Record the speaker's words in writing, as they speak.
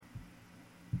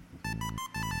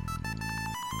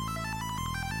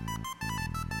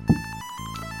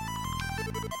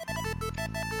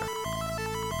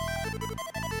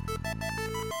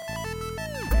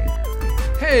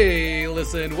Hey,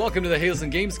 listen, welcome to the Hey Listen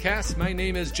Gamescast. My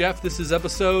name is Jeff. This is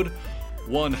episode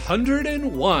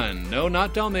 101. No,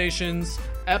 not Dalmatians,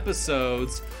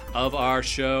 episodes of our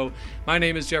show. My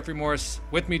name is Jeffrey Morris.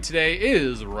 With me today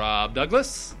is Rob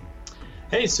Douglas.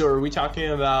 Hey, so are we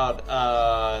talking about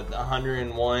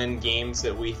 101 games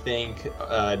that we think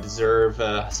deserve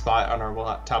a spot on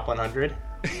our top 100?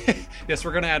 Yes,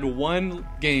 we're going to add one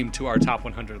game to our top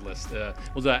 100 list. We'll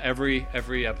do that every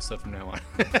episode from now on.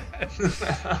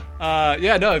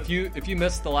 If you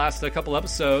missed the last couple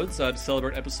episodes to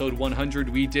celebrate episode 100,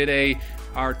 we did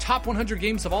our top 100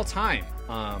 games of all time.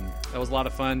 That was a lot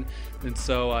of fun, and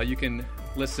so you can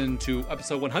listen to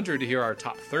episode 100 to hear our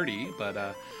top 30.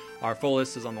 But our full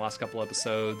list is on the last couple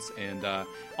episodes, and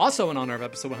also in honor of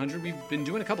episode 100, we've been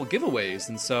doing a couple giveaways,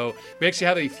 and so we actually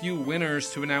have a few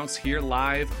winners to announce here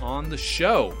live on the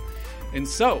show. And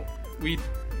so we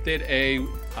did a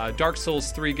Dark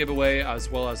Souls 3 giveaway as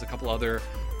well as a couple other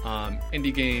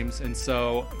indie games, and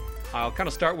so I'll kind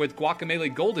of start with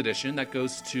Guacamelee Gold Edition. That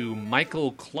goes to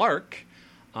Michael Clark.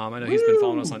 I know he's been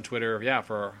following us on Twitter,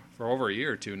 for over a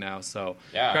year or two now, so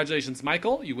Congratulations,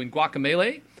 Michael. You win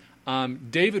Guacamelee.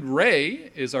 David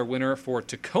Ray is our winner for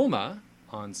Tacoma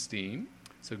on Steam.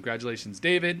 So congratulations,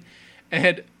 David.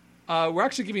 And we're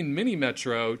actually giving Mini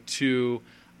Metro to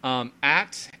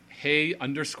at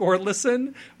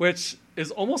hey_listen, which is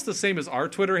almost the same as our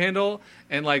Twitter handle.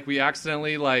 And we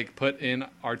accidentally put in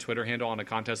our Twitter handle on a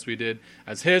contest we did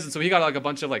as his. And so he got a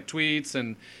bunch of tweets,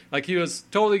 and he was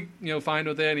totally fine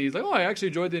with it. And he's like, oh, I actually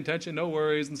enjoyed the intention, no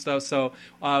worries and stuff. So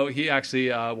he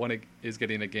actually is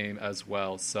getting a game as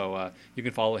well. So you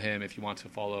can follow him if you want to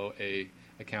follow a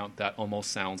account that almost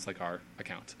sounds like our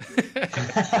account.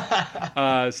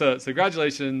 So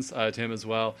congratulations to him as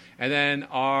well. And then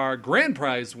our grand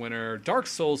prize winner, Dark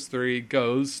Souls 3,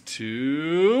 goes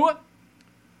to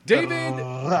David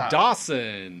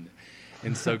Dawson.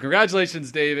 And so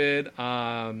congratulations, David.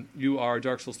 You are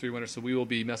Dark Souls 3 winner, so we will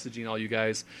be messaging all you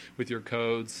guys with your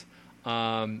codes.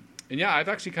 And I've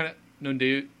actually kind of known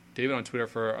David on Twitter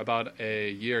for about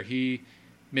a year. He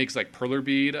makes perler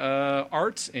bead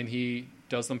art, and he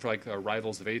does them for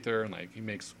Rivals of Aether, and he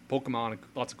makes Pokemon,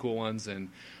 lots of cool ones, and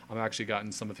I've actually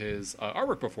gotten some of his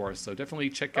artwork before, so definitely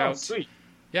check out. Sweet.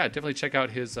 Yeah, definitely check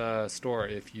out his store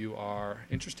if you are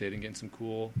interested in getting some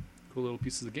cool little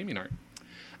pieces of gaming art.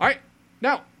 All right,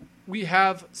 now we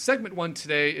have segment 1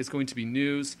 today is going to be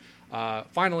news.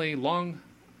 Finally,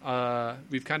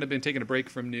 we've kind of been taking a break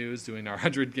from news, doing our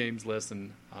 100 games list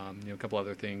and a couple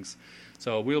other things.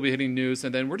 So we'll be hitting news,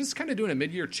 and then we're just kind of doing a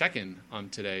mid-year check-in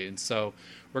today. And so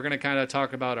we're going to kind of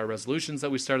talk about our resolutions that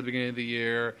we started at the beginning of the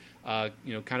year,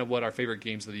 kind of what our favorite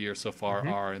games of the year so far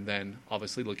are, and then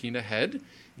obviously looking ahead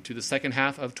into the second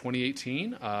half of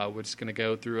 2018. We're just going to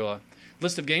go through a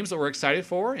list of games that we're excited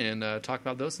for and talk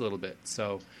about those a little bit.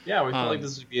 So we feel like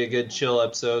this would be a good chill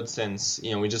episode since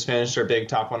we just finished our big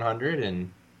top 100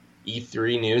 and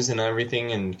E3 news and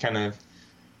everything, and kind of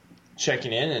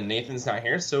checking in, and Nathan's not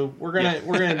here, so we're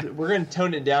gonna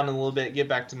tone it down a little bit, get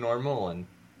back to normal, and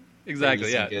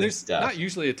exactly. There's stuff. Not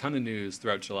usually a ton of news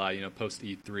throughout July, post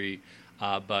E3,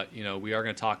 but we are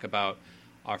going to talk about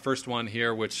our first one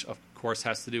here, which of course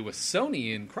has to do with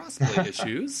Sony and crossplay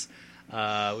issues,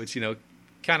 which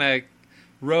kind of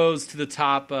rose to the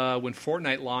top when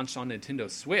Fortnite launched on Nintendo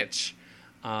Switch.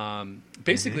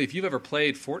 Basically, if you've ever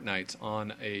played Fortnite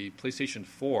on a PlayStation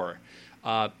 4,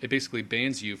 it basically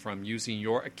bans you from using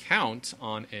your account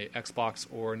on a Xbox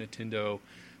or Nintendo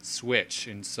Switch.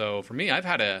 And so for me, I've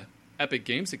had a Epic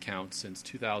Games account since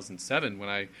 2007 when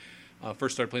I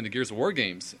first started playing the Gears of War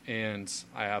games. And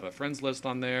I have a friends list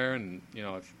on there, and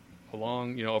I've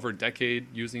over a decade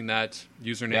using that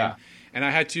username. Yeah. And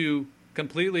I had to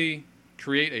completely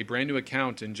create a brand new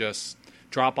account and just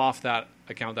drop off that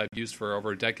account that I've used for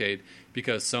over a decade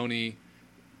because Sony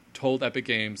told Epic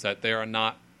Games that they are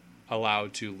not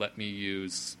allowed to let me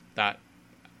use that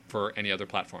for any other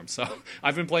platform. So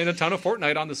I've been playing a ton of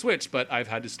Fortnite on the Switch, but I've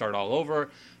had to start all over,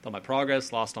 done my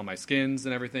progress, lost all my skins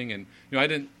and everything. And I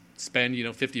didn't spend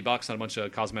 $50 on a bunch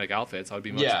of cosmetic outfits. I would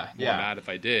be much more mad if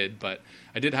I did, but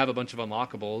I did have a bunch of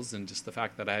unlockables, and just the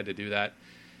fact that I had to do that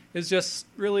is just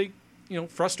really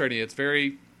frustrating. It's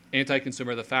very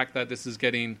anti-consumer. The fact that this is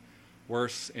getting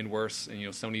worse and worse, and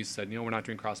Sony said we're not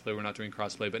doing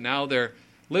crossplay, but now they're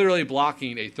literally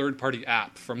blocking a third-party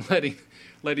app from letting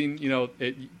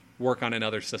it work on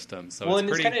another system. So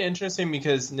it's kind of interesting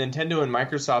because Nintendo and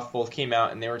Microsoft both came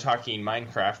out and they were talking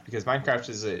Minecraft, because Minecraft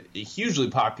is a hugely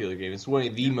popular game. It's one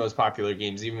of the most popular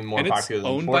games, even more popular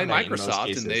than Fortnite. It's owned by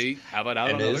Microsoft, and they have it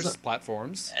out on other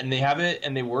platforms. And they have it,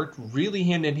 and they worked really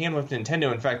hand in hand with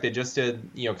Nintendo. In fact, they just did,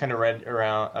 kind of read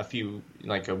around a few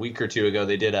like a week or two ago,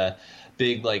 they did a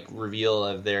big like reveal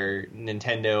of their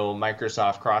Nintendo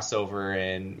Microsoft crossover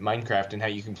in Minecraft and how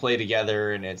you can play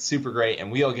together, and it's super great,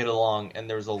 and we all get along. And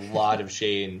there was a lot of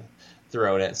shade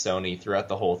thrown at Sony throughout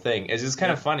the whole thing. It's just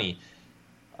kind of funny.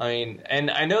 I mean,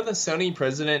 and I know the Sony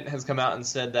president has come out and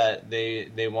said that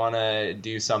they want to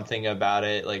do something about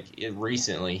it. Like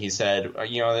recently, he said,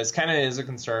 this kind of is a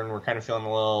concern. We're kind of feeling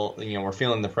a little, we're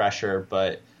feeling the pressure.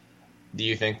 But do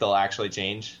you think they'll actually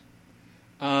change?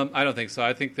 I don't think so.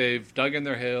 I think they've dug in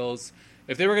their heels.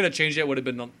 If they were going to change it would have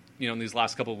been, in these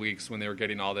last couple of weeks when they were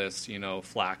getting all this,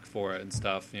 flack for it and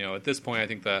stuff. At this point, I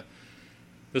think the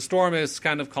storm is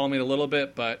kind of calming a little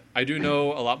bit, but I do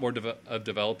know a lot more of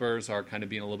developers are kind of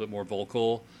being a little bit more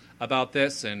vocal about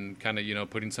this and kind of,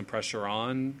 putting some pressure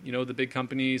on, the big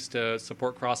companies to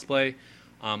support crossplay.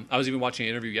 I was even watching an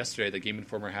interview yesterday that Game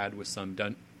Informer had with some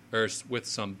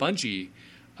Bungie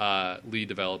lead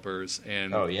developers.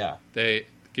 And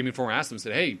Game Informer asked them,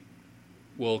 said, hey,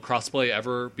 will crossplay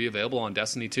ever be available on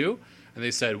Destiny 2? And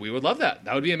they said, we would love that.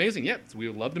 That would be amazing. Yeah, we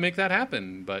would love to make that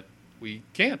happen, but we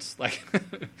can't.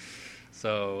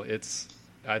 So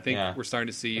I think we're starting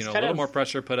to see, a little more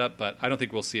pressure put up, but I don't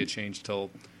think we'll see a change till,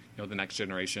 the next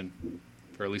generation,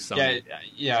 for at least some.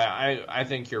 Yeah, I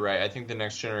think you're right. I think the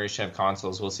next generation of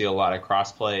consoles will see a lot of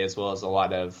crossplay as well as a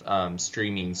lot of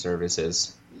streaming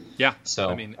services. Yeah, so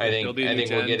I think we'll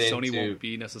get Sony won't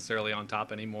be necessarily on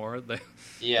top anymore.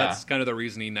 That's kind of the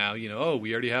reasoning now.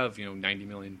 We already have 90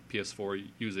 million PS4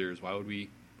 users. Why would we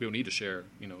don't need to share,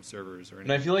 servers or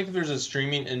anything. And I feel like if there's a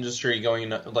streaming industry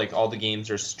going, like all the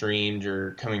games are streamed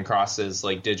or coming across as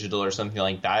like digital or something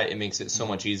like that, it makes it so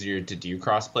much easier to do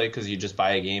crossplay because you just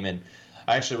buy a game. And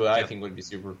actually what I think would be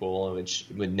super cool, which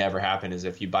would never happen, is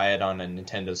if you buy it on a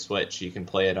Nintendo Switch, you can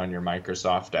play it on your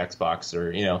Microsoft Xbox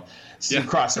or, some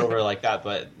crossover like that.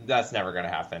 But that's never going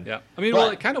to happen. Yeah. I mean,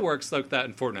 it kind of works like that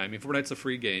in Fortnite. I mean, Fortnite's a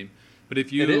free game. But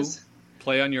if you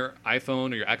play on your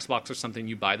iPhone or your Xbox or something,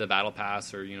 you buy the battle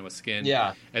pass or a skin,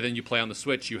 and then you play on the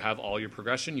Switch, you have all your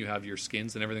progression, you have your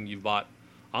skins and everything you've bought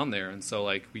on there. And so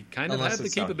we kind of have the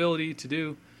capability to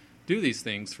do these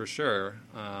things for sure.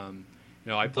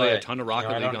 I play a ton of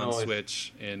Rocket League on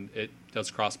Switch, and it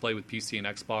does crossplay with PC and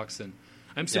Xbox, and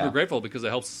I'm super grateful because it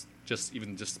helps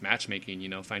just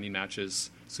matchmaking, finding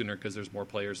matches sooner because there's more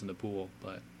players in the pool.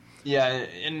 But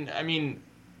and I mean,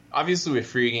 obviously with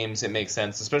free games it makes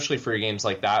sense, especially free games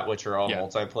like that, which are all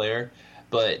multiplayer.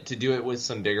 But to do it with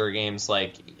some bigger games,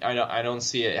 like I don't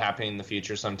see it happening in the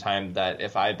future sometime that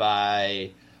if I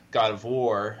buy God of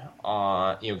War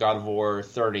God of War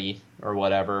 30 or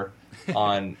whatever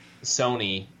on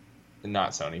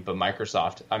not Sony, but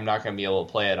Microsoft, I'm not going to be able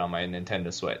to play it on my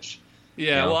Nintendo Switch.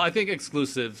 Yeah, well, I think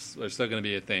exclusives are still going to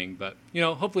be a thing, but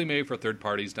hopefully maybe for third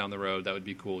parties down the road, that would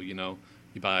be cool. You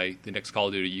buy the next Call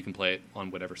of Duty, you can play it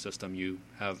on whatever system you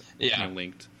have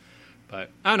linked. But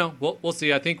I don't know. We'll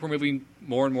see. I think we're moving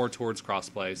more and more towards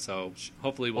crossplay, so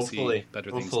hopefully we'll see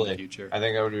better things in the future. I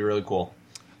think that would be really cool.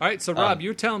 All right, so Rob,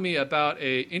 you're telling me about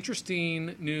a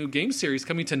interesting new game series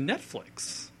coming to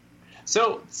Netflix.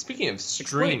 So speaking of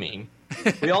streaming,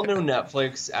 we all know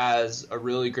Netflix as a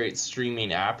really great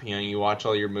streaming app. You watch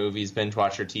all your movies, binge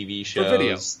watch your TV shows. For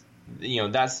video.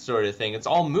 That sort of thing. It's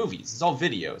all movies. It's all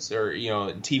videos or,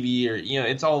 TV or,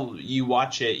 it's all, you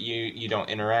watch it, you don't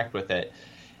interact with it.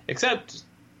 Except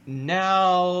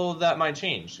now that might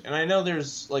change. And I know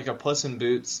there's like a Puss in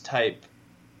Boots type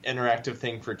interactive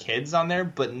thing for kids on there,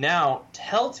 but now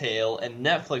Telltale and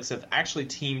Netflix have actually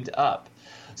teamed up.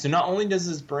 So not only does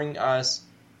this bring us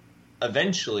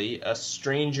eventually a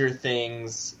Stranger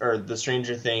Things or the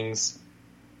Stranger Things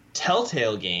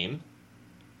Telltale game,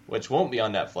 which won't be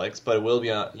on Netflix, but it will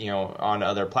be on, on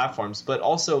other platforms. But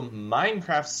also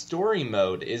Minecraft Story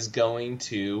Mode is going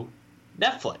to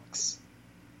Netflix.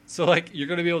 So, you're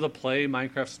going to be able to play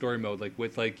Minecraft Story Mode,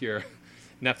 with, your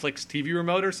Netflix TV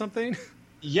remote or something?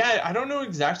 Yeah, I don't know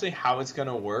exactly how it's going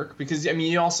to work, because,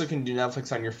 you also can do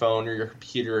Netflix on your phone or your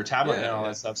computer or tablet and all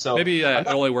that stuff. So maybe it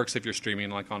only works if you're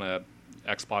streaming, on a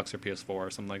Xbox or PS4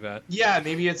 or something like that. Yeah,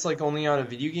 maybe it's only on a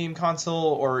video game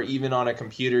console or even on a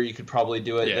computer. You could probably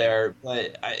do it there,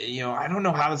 but I don't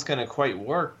know how it's going to quite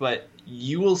work. But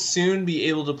you will soon be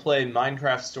able to play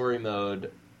Minecraft Story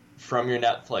Mode from your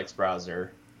Netflix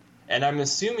browser, and I'm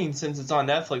assuming since it's on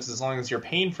Netflix, as long as you're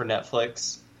paying for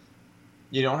Netflix,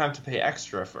 you don't have to pay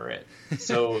extra for it.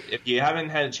 So if you haven't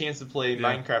had a chance to play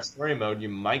Minecraft Story Mode, you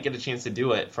might get a chance to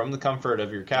do it from the comfort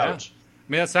of your couch. Yeah.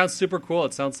 I mean, that sounds super cool.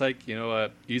 It sounds like,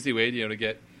 a easy way, to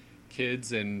get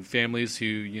kids and families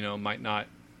who, might not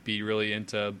be really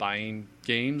into buying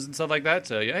games and stuff like that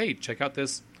to, hey, check out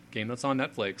this game that's on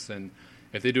Netflix. And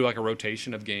if they do like a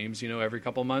rotation of games, every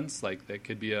couple months, like that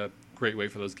could be a great way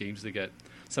for those games to get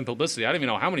some publicity. I don't even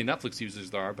know how many Netflix users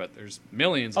there are, but there's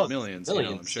millions and millions.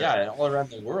 I'm sure. Yeah, all around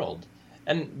the world.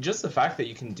 And just the fact that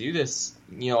you can do this,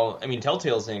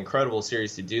 Telltale's an incredible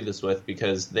series to do this with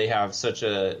because they have such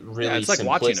a really it's like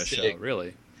watching a show,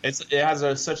 really. It has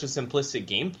such a simplistic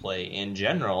gameplay in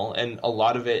general, and a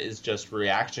lot of it is just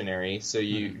reactionary, so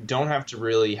you don't have to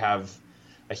really have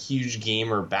a huge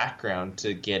gamer background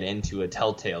to get into a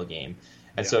Telltale game.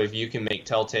 And so if you can make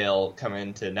Telltale come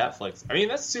into Netflix,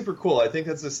 that's super cool. I think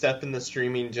that's a step in the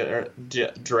streaming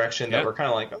direction that we're kind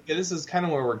of like, okay, this is kind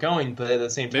of where we're going, but at the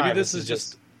same time, maybe this is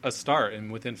just a start,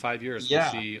 and within 5 years,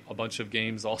 we'll see a bunch of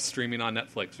games all streaming on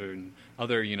Netflix or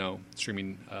other,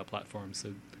 streaming platforms.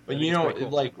 So, but cool.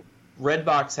 Like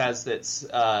Redbox has this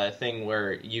thing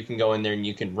where you can go in there and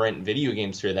you can rent video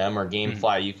games for them, or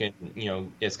GameFly, you can,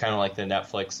 it's kind of like the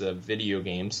Netflix of video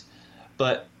games.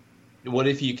 But what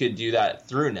if you could do that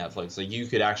through Netflix? Like you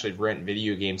could actually rent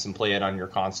video games and play it on your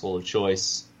console of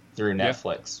choice through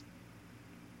Netflix.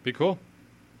 Be cool.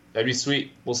 That'd be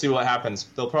sweet. We'll see what happens.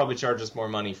 They'll probably charge us more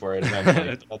money for it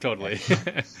eventually. Totally.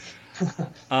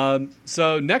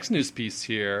 So next news piece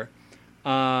here.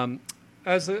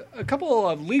 As a couple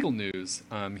of legal news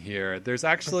here. There's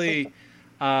actually,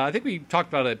 I think we talked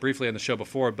about it briefly on the show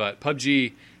before, but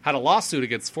PUBG had a lawsuit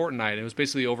against Fortnite. It was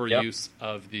basically overuse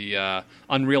of the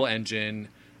Unreal Engine,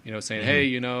 saying, hey,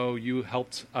 you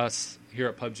helped us here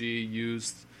at PUBG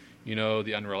use,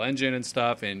 the Unreal Engine and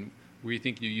stuff, and we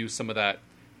think you used some of that,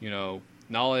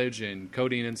 knowledge and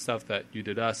coding and stuff that you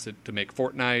did us to make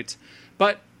Fortnite.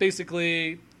 But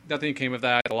basically, nothing came of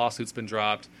that. The lawsuit's been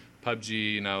dropped.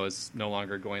 PUBG, is no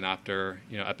longer going after,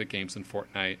 Epic Games and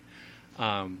Fortnite,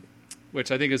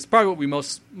 which I think is probably what we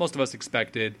most of us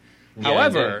expected.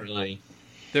 However,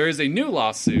 there is a new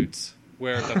lawsuit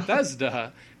where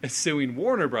Bethesda is suing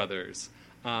Warner Brothers.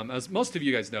 As most of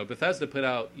you guys know, Bethesda put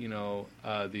out,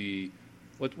 the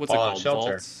what's Fallout it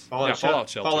called? Fallout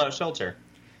Shelter. Fallout Shelter.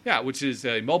 Yeah, which is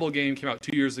a mobile game, came out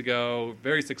 2 years ago,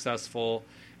 very successful,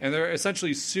 and they're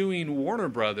essentially suing Warner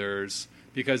Brothers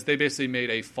because they basically made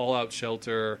a Fallout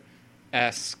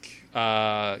Shelter-esque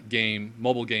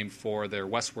mobile game for their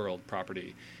Westworld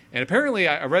property. And apparently,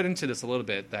 I read into this a little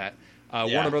bit, that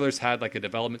Warner Brothers had like a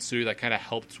development studio that kind of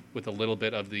helped with a little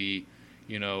bit of the,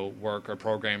 work or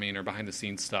programming or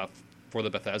behind-the-scenes stuff for the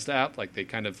Bethesda app. Like they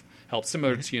kind of helped,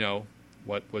 similar to,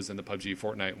 what was in the PUBG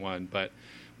Fortnite one. But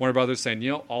Warner Brothers saying,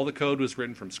 all the code was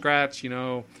written from scratch,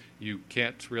 you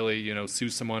can't really, sue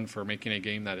someone for making a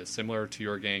game that is similar to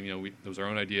your game. Those are our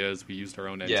own ideas. We used our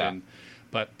own engine. Yeah.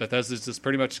 But Bethesda's just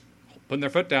pretty much putting their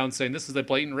foot down saying this is a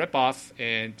blatant ripoff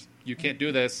and you can't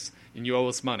do this and you owe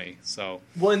us money. So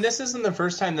well, and this isn't the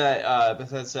first time that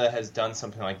Bethesda has done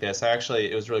something like this.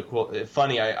 It was really cool.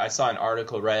 Funny, I saw an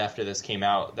article right after this came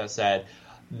out that said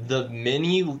the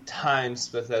many times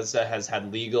Bethesda has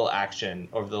had legal action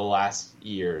over the last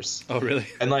years. Oh, really?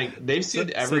 And like they've sued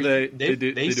they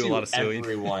do a lot of suing.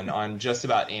 Everyone on just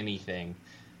about anything.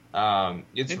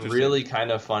 It's really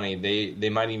kind of funny. They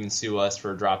might even sue us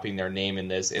for dropping their name in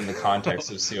the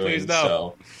context of suing. No.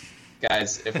 So,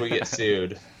 guys, if we get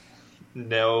sued,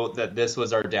 know that this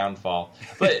was our downfall.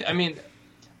 But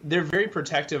they're very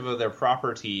protective of their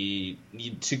property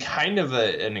to kind of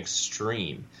an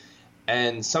extreme.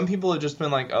 And some people have just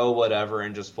been like, oh, whatever,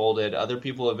 and just folded. Other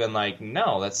people have been like,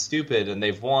 no, that's stupid, and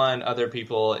they've won. Other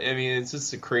people, it's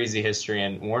just a crazy history.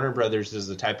 And Warner Brothers is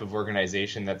the type of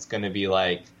organization that's going to be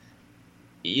like,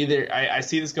 either I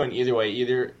see this going either way.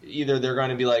 Either they're going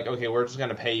to be like, okay, we're just going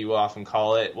to pay you off and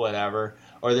call it whatever,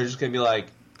 or they're just going to be like,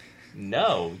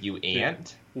 no, you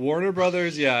ant. Warner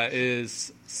Brothers,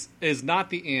 is not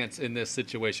the ant in this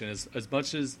situation. As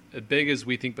much as big as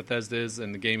we think Bethesda is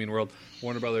in the gaming world,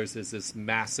 Warner Brothers is this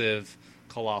massive,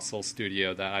 colossal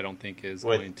studio that I don't think is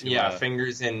going to...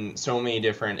 fingers in so many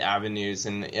different avenues,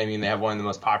 and they have one of the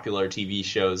most popular TV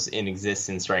shows in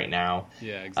existence right now.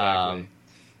 Yeah, exactly.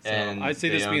 And I'd say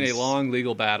this being a long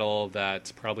legal battle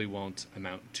that probably won't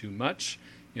amount to much.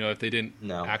 If they didn't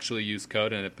actually use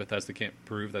code, and if Bethesda can't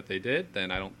prove that they did,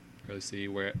 then I don't really see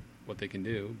what they can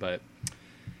do. But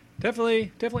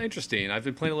definitely interesting. I've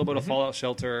been playing a little bit of Fallout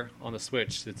Shelter on the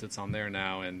Switch. It's on there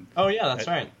now, and that's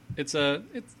right. It's an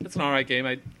all right game.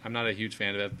 I'm not a huge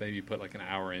fan of it. Maybe put like an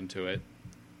hour into it.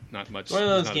 Not much. One of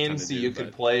those games that you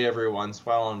could play every once in a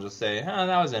while and just say, "Oh,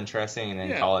 that was interesting," and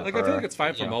then call it. I feel like it's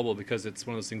fine for mobile because it's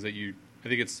one of those things that I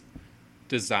think it's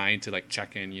designed to like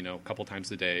check in, a couple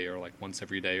times a day or like once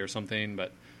every day or something.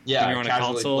 But when you're on a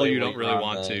console, you don't really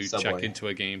want to check into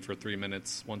a game for 3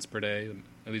 minutes once per day.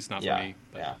 At least not for me.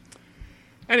 But. Yeah.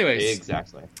 Anyways,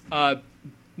 exactly.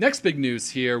 next big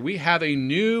news here. We have a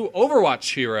new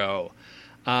Overwatch hero.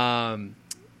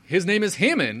 His name is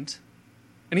Hammond,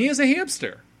 and he is a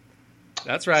hamster.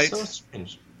 That's right. So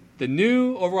strange. The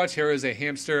new Overwatch hero is a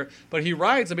hamster, but he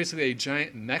rides basically a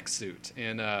giant mech suit.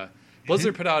 And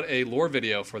Blizzard put out a lore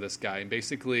video for this guy, and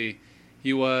basically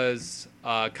he was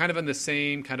kind of in the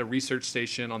same kind of research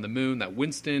station on the moon that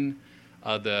Winston,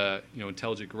 the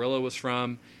intelligent gorilla, was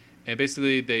from. And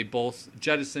basically they both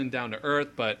jettisoned down to Earth,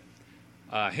 but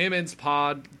Hammond's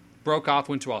pod broke off,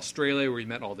 went to Australia where he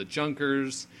met all the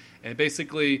Junkers. And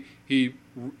basically he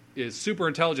is super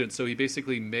intelligent, so he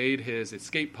basically made his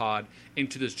escape pod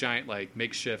into this giant like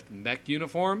makeshift mech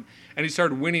uniform, and he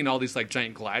started winning all these like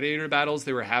giant gladiator battles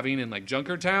they were having in like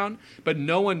Junkertown, but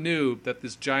no one knew that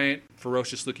this giant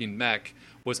ferocious looking mech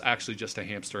was actually just a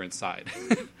hamster inside.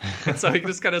 And so he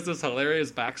just kind of has this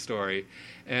hilarious backstory,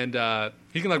 and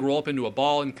he can like roll up into a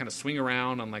ball and kind of swing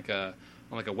around on like a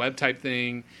web type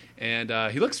thing, and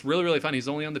he looks really, really fun. He's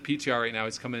only on the PTR right now.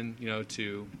 He's coming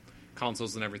to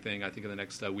consoles and everything, I think, in the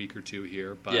next week or two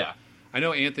here. But yeah. I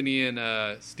know Anthony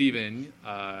and Steven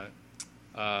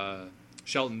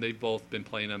Shelton, they've both been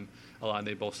playing him a lot, and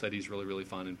they both said he's really, really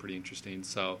fun and pretty interesting.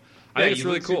 So I think it's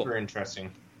really cool. Super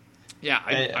interesting. Yeah,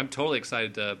 I'm totally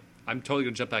excited I'm totally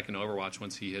going to jump back into Overwatch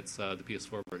once he hits the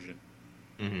PS4 version.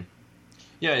 Mm-hmm.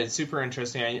 Yeah, it's super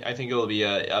interesting. I think it'll be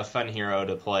a fun hero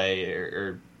to play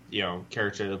or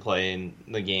character to play in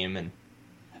the game. And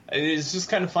it's just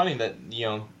kind of funny that,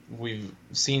 we've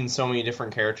seen so many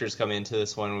different characters come into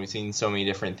this one. We've seen so many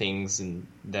different things, and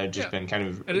that have just been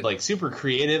kind of super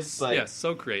creative. But yeah,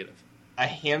 so creative. A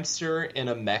hamster in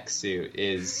a mech suit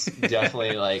is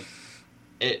definitely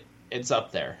it's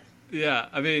up there. Yeah,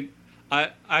 I mean, I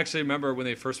actually remember when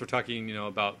they first were talking,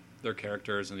 about their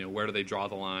characters and where do they draw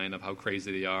the line of how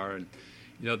crazy they are, and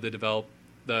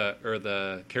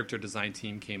the character design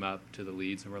team came up to the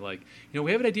leads and were like,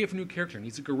 we have an idea for a new character, and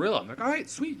he's a gorilla. I'm like, all right,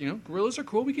 sweet, gorillas are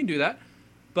cool, we can do that,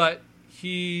 but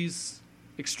he's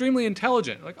extremely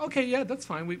intelligent. Like, okay, yeah, that's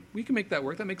fine, we can make that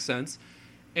work, that makes sense.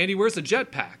 And he wears a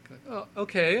jetpack. Like, oh,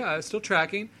 okay, still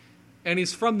tracking. And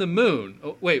he's from the moon.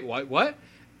 Oh, wait, what?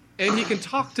 And he can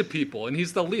talk to people, and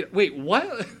he's the leader. Wait,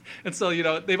 what? And so,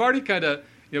 they've already kind of,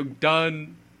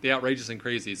 done the outrageous and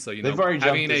crazy. So,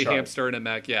 having a hamster in a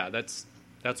mech, yeah, that's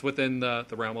within the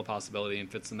realm of possibility and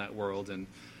fits in that world, and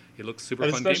he looks super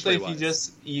fun. Especially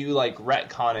if you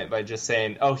retcon it by just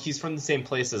saying, "Oh, he's from the same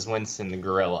place as Winston the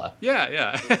gorilla."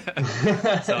 Yeah.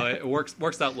 So it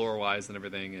works out lore wise and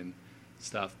everything and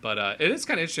stuff. But it is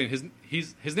kind of interesting.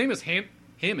 His name is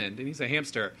Hammond, and he's a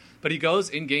hamster, but he goes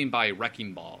in game by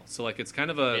Wrecking Ball. So it's kind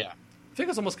of I think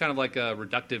it's almost kind of like a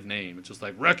reductive name. It's just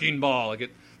like Wrecking Ball. Like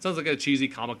it sounds like a cheesy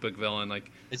comic book villain.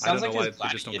 Like it sounds I don't know like why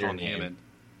they just don't call him name. Hammond.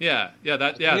 Yeah, I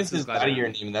think it's his gladiator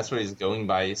name, and that's what he's going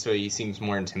by, so he seems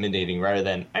more intimidating rather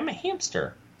than, I'm a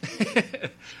hamster.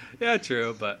 Yeah,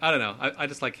 true, but I don't know. I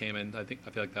just like Hammond. I feel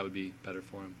like that would be better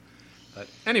for him. But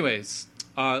anyways,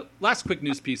 last quick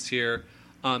news piece here.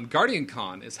 Guardian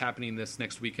Con is happening this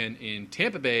next weekend in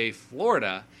Tampa Bay,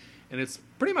 Florida, and it's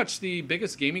pretty much the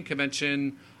biggest gaming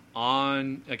convention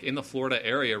in the Florida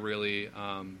area, really,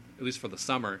 at least for the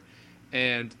summer.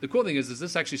 And the cool thing is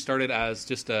this actually started as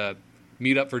just a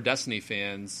meetup for Destiny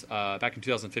fans back in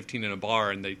 2015 in a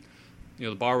bar, and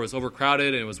the bar was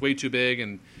overcrowded and it was way too big,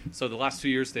 and so the last 2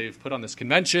 years they've put on this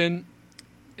convention,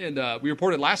 and we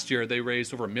reported last year they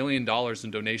raised over $1 million in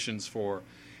donations for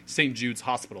St. Jude's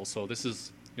Hospital. So this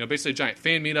is basically a giant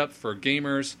fan meetup for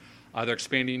gamers. They're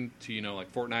expanding to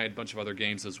Fortnite, a bunch of other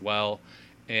games as well,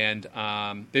 and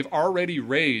they've already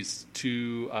raised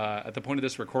to at the point of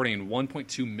this recording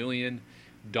 $1.2 million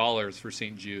for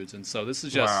St. Jude's, and so this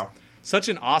is just such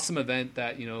an awesome event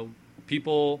that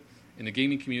people in the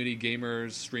gaming community,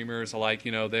 gamers, streamers alike,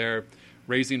 they're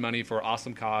raising money for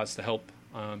awesome cause to help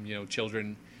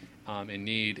children in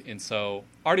need. And so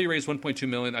already raised $1.2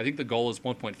 million. I think the goal is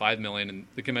 $1.5 million, and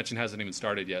the convention hasn't even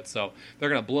started yet. So they're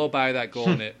going to blow by that goal,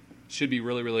 and it should be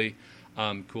really, really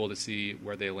cool to see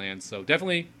where they land. So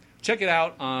definitely check it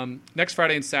out. Next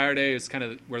Friday and Saturday is kind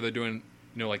of where they're doing,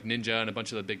 like Ninja and a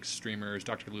bunch of the big streamers,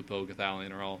 Dr. Lupo,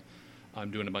 Gathalion are all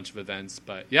doing a bunch of events.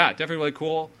 But yeah, definitely really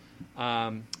cool.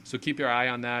 So keep your eye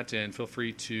on that, and feel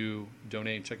free to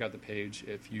donate and check out the page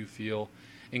if you feel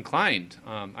inclined.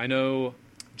 I know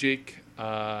Jake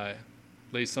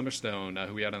Lays Summerstone,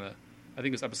 who we had on I think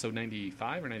it was episode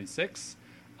 95 or 96.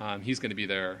 He's going to be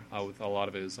there with a lot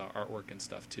of his artwork and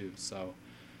stuff too. So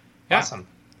yeah, awesome.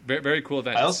 Very, very cool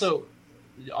event. I also,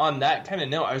 on that kind of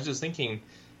note, I was just thinking,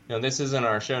 this isn't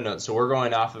our show notes, so we're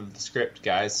going off of the script,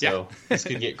 guys, so this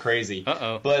could get crazy.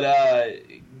 Uh-oh. But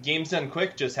Games Done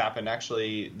Quick just happened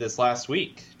actually this last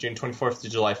week, June 24th to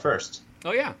July 1st.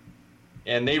 Oh yeah,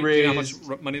 and they raised. You know how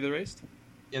much money they raised?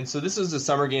 And so this is the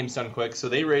Summer Games Done Quick. So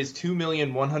they raised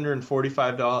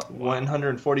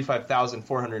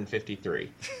 $2,145,453.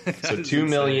 So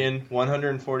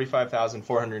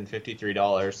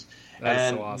 $2,145,453.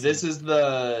 And so awesome. This is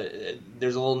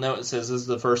there's a little note that says this is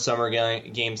the first Summer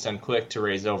Games Done Quick to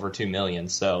raise over $2 million.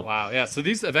 So wow, yeah. So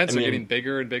these events are getting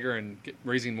bigger and bigger and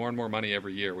raising more and more money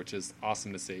every year, which is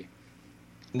awesome to see.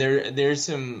 There's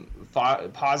some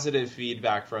positive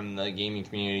feedback from the gaming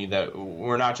community that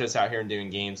we're not just out here doing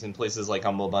games, and places like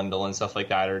Humble Bundle and stuff like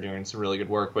that are doing some really good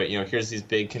work. But here's these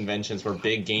big conventions where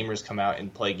big gamers come out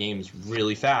and play games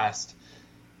really fast,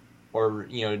 or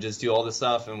just do all this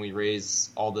stuff, and we raise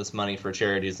all this money for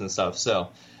charities and stuff. So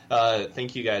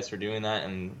thank you guys for doing that,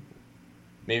 and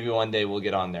maybe one day we'll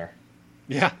get on there.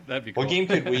 Yeah, that'd be cool. What game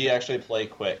could we actually play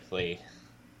quickly?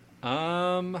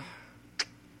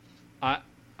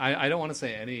 I don't want to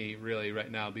say any really right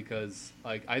now because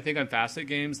I think I'm fast at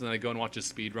games, and then I go and watch a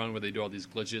speed run where they do all these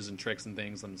glitches and tricks and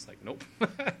things. I'm just like, nope.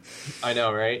 I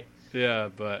know, right? Yeah,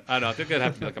 but I don't know. I think it'd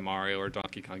have to be like a Mario or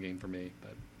Donkey Kong game for me.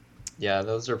 But yeah,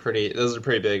 those are pretty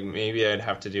big. Maybe I'd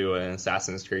have to do an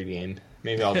Assassin's Creed game.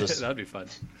 Maybe I'll just that'd be fun.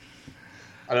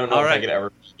 I don't know if I could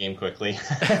ever beat a game quickly.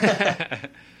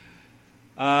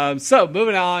 So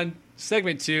moving on,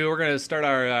 segment 2, we're going to start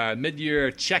our mid-year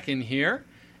check-in here.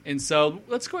 And so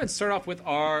let's go ahead and start off with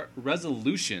our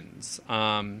resolutions.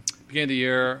 Beginning of the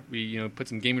year, we put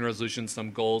some gaming resolutions,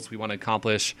 some goals we want to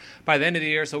accomplish by the end of the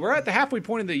year. So we're at the halfway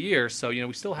point of the year. So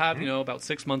we still have about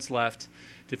 6 months left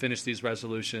to finish these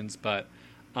resolutions. But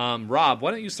Rob, why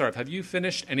don't you start? Have you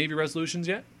finished any of your resolutions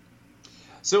yet?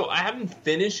 So I haven't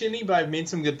finished any, but I've made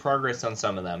some good progress on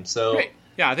some of them. So. Great.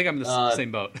 Yeah, I think I'm in the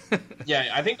same boat.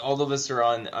 Yeah, I think all of us are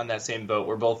on that same boat.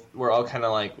 We're all kind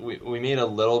of like we made a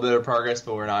little bit of progress,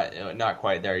 but we're not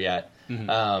quite there yet.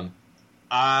 Mm-hmm.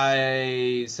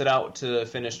 I set out to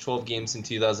finish 12 games in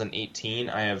 2018.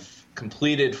 I have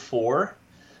completed 4,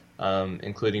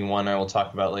 including one I will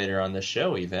talk about later on this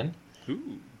show, even.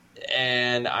 Ooh.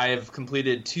 And I have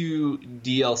completed 2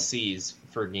 DLCs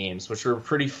for games, which were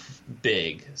pretty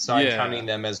big. So I'm counting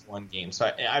them as one game.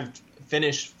 So I've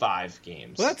finished 5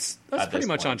 games. Well, that's pretty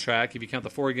much on track. If you count the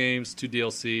 4 games, 2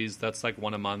 DLCs, that's like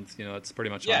 1 a month. It's pretty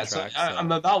much on track. So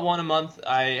I'm about 1 a month.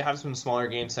 I have some smaller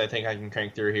games I think I can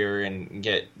crank through here and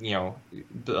get,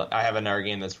 I have another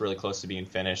game that's really close to being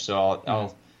finished, so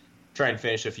I'll try and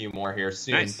finish a few more here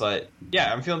soon. Nice. But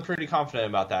yeah, I'm feeling pretty confident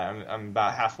about that. I'm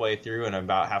about halfway through, and I'm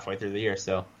about halfway through the year,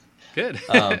 so. Good.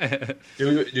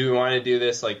 Do we want to do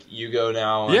this like you go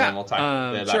now, and then we'll talk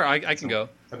a bit about sure, I can go.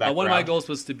 One of my goals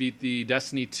was to beat the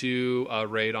Destiny 2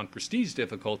 raid on Prestige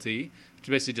difficulty, which is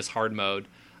basically just hard mode.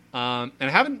 And I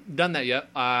haven't done that yet.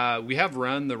 We have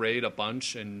run the raid a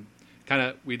bunch, and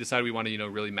we decided we want to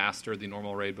really master the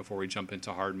normal raid before we jump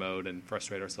into hard mode and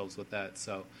frustrate ourselves with that.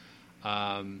 So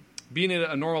beating it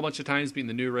a normal bunch of times, beating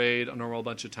the new raid a normal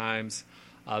bunch of times.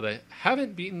 But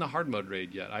haven't beaten the hard mode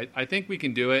raid yet. I think we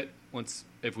can do it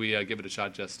if we give it a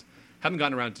shot. Just haven't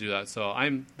gotten around to do that. So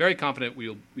I'm very confident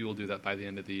we will do that by the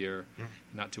end of the year.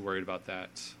 Not too worried about that.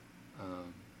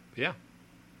 But yeah.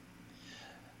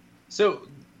 So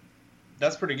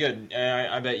that's pretty good.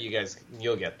 I bet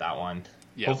you'll get that one.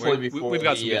 Yeah, hopefully before we've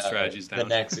got some good strategies down. The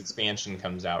next expansion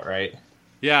comes out, right?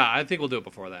 Yeah, I think we'll do it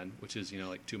before then, which is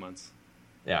like 2 months.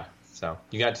 Yeah. So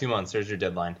you got 2 months. There's your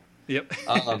deadline. Yep.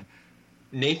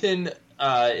 Nathan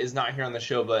is not here on the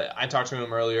show, but I talked to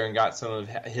him earlier and got some of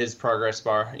his progress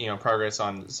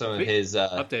on some of his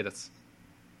update us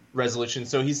resolutions.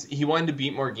 So he wanted to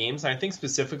beat more games. And I think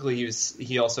specifically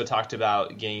he also talked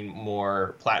about getting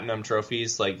more platinum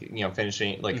trophies,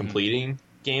 finishing completing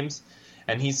games.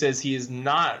 And he says he has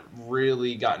not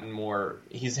really gotten more.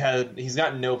 He's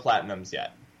gotten no platinums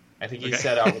yet. I think he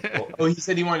set out. He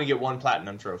said he wanted to get 1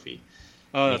 platinum trophy.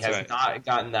 Oh, that's right. He has not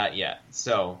gotten that yet.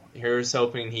 So here's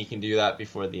hoping he can do that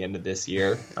before the end of this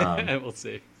year. We'll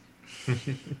see.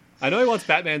 I know he wants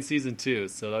Batman Season 2,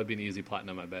 so that would be an easy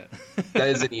platinum, I bet. That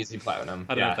is an easy platinum.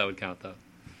 I don't know if that would count, though.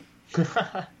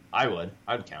 I would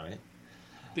count it.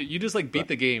 Dude, you just beat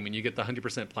the game and you get the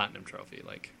 100% platinum trophy,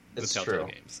 it's with Telltale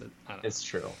true. Games. It's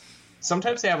true.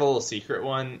 Sometimes they have a little secret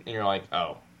one, and you're like,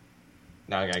 oh,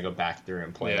 now I gotta go back through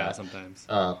and play that. Yeah, sometimes.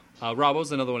 Rob, what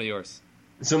was another one of yours?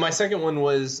 So my second one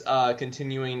was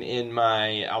continuing in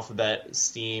my Alphabet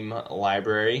Steam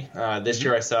library. This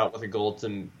year I set out with a goal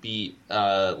to beat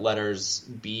letters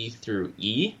B through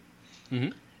E.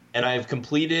 Mm-hmm. And I've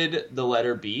completed the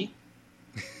letter B.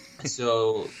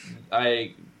 So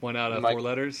 1 out of 4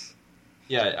 letters?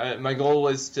 Yeah, my goal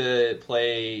was to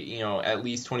play, at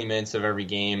least 20 minutes of every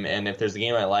game, and if there's a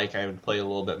game I like, I would play a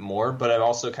little bit more. But I'm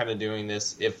also kind of doing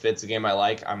this. If it's a game I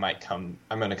like, I'm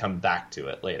going to come back to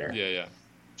it later. Yeah.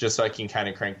 Just so I can kind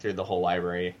of crank through the whole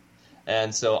library.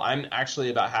 And so I'm actually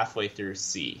about halfway through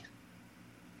C.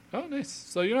 Oh, nice.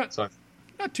 So you're not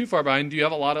too far behind. Do you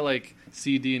have a lot of like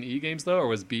C, D, and E games though, or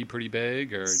was B pretty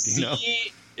big, or do you know?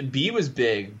 B was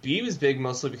big. B was big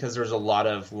mostly because there was a lot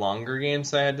of longer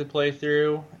games I had to play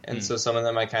through, and so some of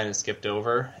them I kind of skipped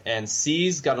over. And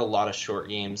C's got a lot of short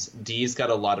games. D's got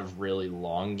a lot of really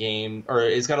long games, or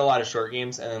it's got a lot of short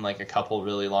games, and then like a couple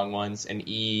really long ones. And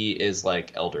E is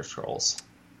like Elder Scrolls.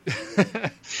 You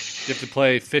have to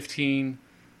play 15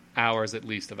 hours at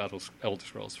least of Elder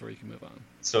Scrolls before you can move on.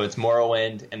 So it's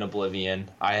Morrowind and Oblivion.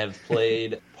 I have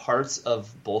played parts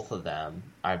of both of them.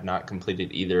 I've not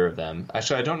completed either of them.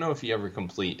 Actually, I don't know if you ever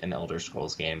complete an Elder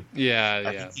Scrolls game. Yeah.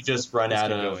 I think you just run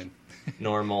out of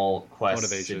normal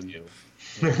quests. Motivation.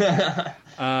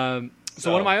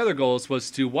 So one of my other goals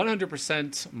was to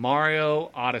 100%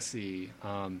 Mario Odyssey.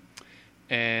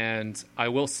 And I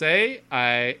will say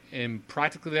I am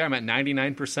practically there. I'm at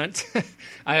 99%.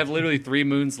 I have literally 3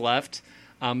 moons left.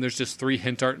 There's just 3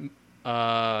 hint art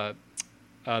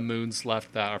moons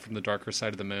left that are from the darker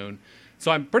side of the moon. So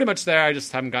I'm pretty much there. I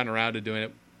just haven't gotten around to doing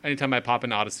it. Anytime I pop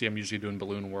in Odyssey, I'm usually doing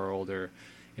Balloon World or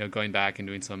going back and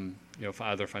doing some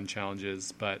other fun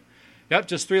challenges. But yep,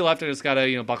 just 3 left. I just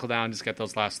gotta buckle down, just get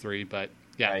those last 3. But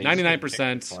yeah,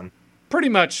 99%, pretty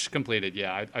much completed.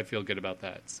 Yeah, I feel good about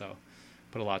that. So.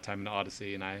 Put a lot of time into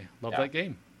Odyssey, and I love that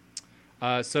game.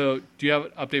 So do you have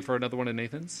an update for another one of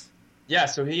Nathan's? Yeah,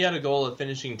 so he had a goal of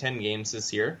finishing 10 games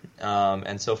this year,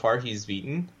 and so far he's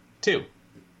beaten 2.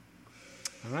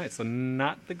 All right, so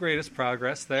not the greatest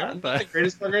progress there. Not the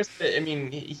greatest progress, but I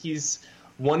mean, he's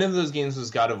one of those games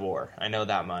was God of War. I know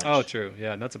that much. Oh, true.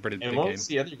 Yeah, that's a pretty big game. And what was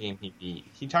the other game he beat?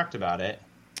 He talked about it.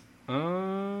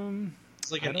 It's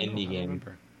like an indie game.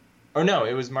 Or no,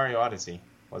 it was Mario Odyssey,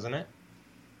 wasn't it?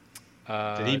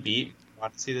 Did he beat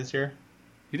Odyssey this year?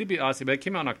 He did beat Odyssey, but it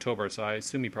came out in October, so I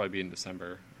assume he probably beat in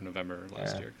December or November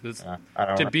last year.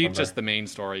 To beat just the main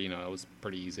story, it was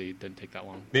pretty easy. It didn't take that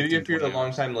long. Maybe if you're a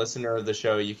long-time listener of the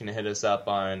show, you can hit us up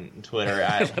on Twitter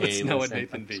at Let us know what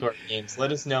Nathan beat. Games.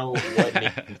 Let us know what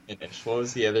Nathan finished. What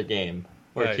was the other game?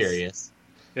 We're curious.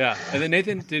 Yeah, and then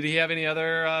Nathan, did he have any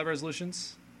other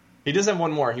resolutions? He does have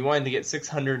one more. He wanted to get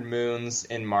 600 moons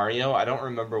in Mario. I don't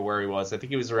remember where he was. I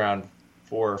think he was around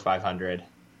 400 or 500.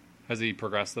 Has he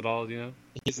progressed at all? Do you know?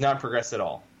 He's not progressed at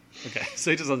all. Okay,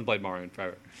 so he just doesn't play Mario in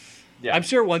forever. Yeah. I'm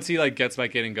sure once he gets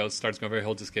back in and starts going over,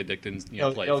 he'll just get addicted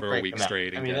and play for a week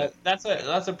straight. I mean, that's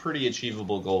a pretty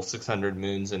achievable goal. 600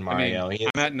 moons in Mario. I'm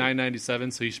at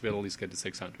 997, so he should be able to at least get to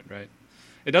 600, right?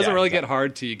 It doesn't really get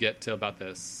hard till you get to about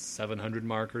the 700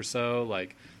 mark or so.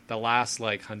 Like the last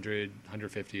 100,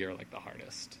 150 are like the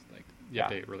hardest. Like you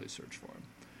have to really search for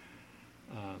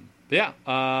them.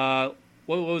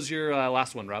 What was your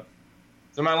last one, Rob?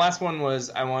 So my last one was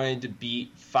I wanted to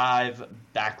beat 5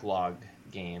 backlog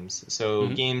games. So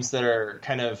games that are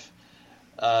kind of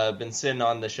been sitting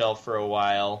on the shelf for a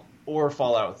while, or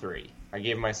Fallout 3. I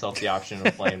gave myself the option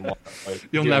of playing one.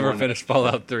 You'll never finish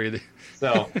Fallout 3.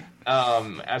 So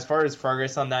as far as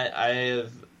progress on that, I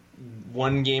have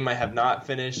one game I have not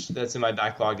finished that's in my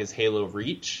backlog is Halo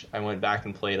Reach. I went back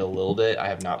and played a little bit. I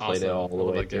have not played it all the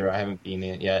way through. I haven't beaten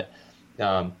it yet.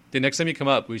 The next time you come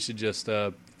up, we should just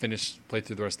play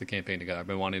through the rest of the campaign together. I've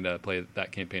been wanting to play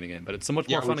that campaign again, but it's so much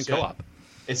more fun in co-op.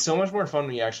 It's so much more fun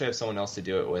when you actually have someone else to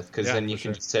do it with, because then you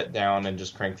can just sit down and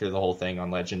just crank through the whole thing on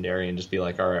Legendary and just be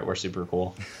like, all right, we're super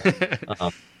cool.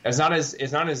 It's not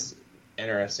as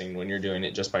interesting when you're doing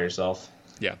it just by yourself.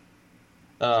 Yeah.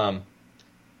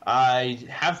 I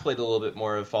have played a little bit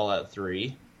more of Fallout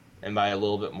 3, and by a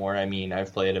little bit more, I mean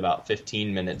I've played about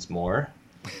 15 minutes more.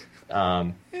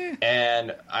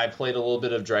 And I played a little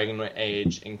bit of Dragon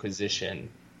Age Inquisition,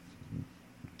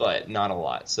 but not a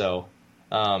lot. So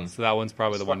that one's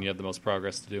probably the one you have the most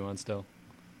progress to do on still.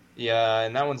 Yeah,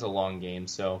 and that one's a long game.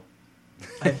 So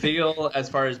I feel as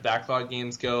far as backlog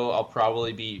games go, I'll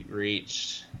probably be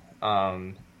Reach.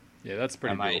 Yeah, that's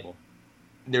pretty doable.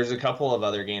 There's a couple of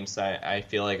other games that I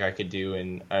feel like I could do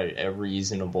in a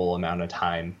reasonable amount of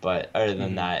time, but other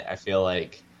than that, I feel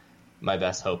like my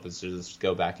best hope is to just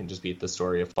go back and just beat the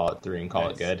story of Fallout 3 and call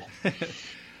it good.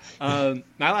 My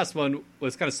last one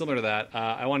was kind of similar to that.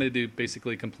 I wanted to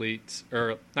basically play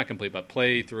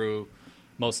through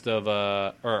most of,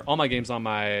 or all my games on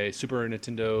my Super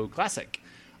Nintendo Classic.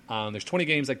 There's 20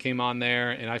 games that came on there,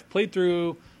 and I've played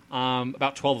through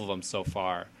about 12 of them so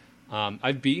far.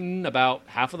 I've beaten about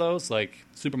half of those, like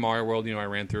Super Mario World. I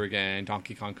ran through again.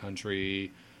 Donkey Kong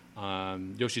Country,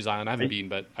 Yoshi's Island. I haven't beaten,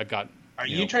 but I've got. Are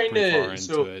you trying to?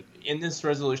 So in this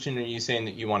resolution, are you saying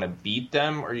that you want to beat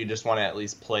them, or you just want to at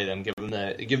least play them,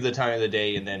 give the time of the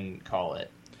day, and then call it?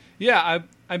 Yeah,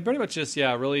 I'm pretty much just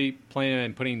really playing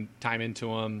and putting time into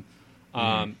them.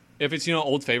 If it's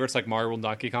old favorites like Mario World and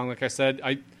Donkey Kong, like I said,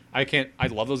 I can't. I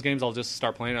love those games. I'll just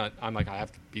start playing. I'm like, I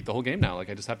have to beat the whole game now. Like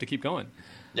I just have to keep going.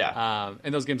 Yeah.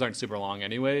 And those games aren't super long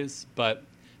anyways. But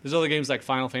there's other games like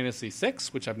Final Fantasy VI,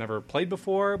 which I've never played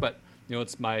before, but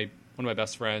it's one of my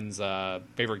best friend's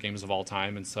favorite games of all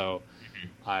time, and so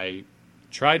I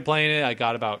tried playing it. I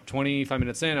got about 25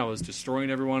 minutes in. I was destroying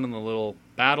everyone in the little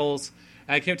battles,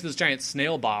 and I came to this giant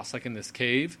snail boss like in this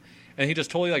cave, and he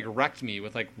just totally wrecked me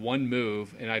with one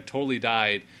move, and I totally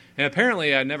died. And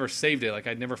apparently I never saved it.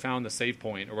 I'd never found the save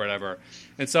point or whatever.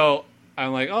 And so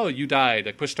I'm like, oh, you died.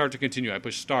 I push start to continue. I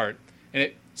push start, and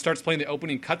it starts playing the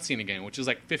opening cutscene again, which is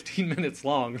 15 minutes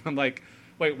long. And I'm like,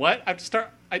 wait, what? I have to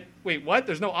start. Wait, what?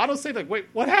 There's no autosave? Wait,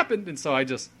 what happened? And so I'm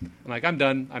like, I'm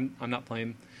done. I'm not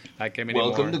playing that game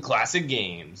anymore. Welcome to classic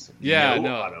games. Yeah,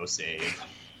 no autosave.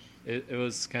 It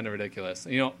was kind of ridiculous.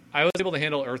 I was able to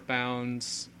handle Earthbound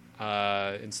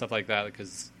and stuff like that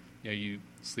because you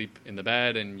sleep in the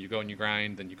bed and you go and you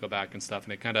grind, then you go back and stuff,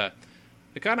 and it kind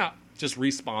of just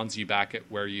respawns you back at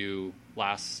where you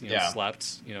last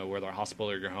slept, where the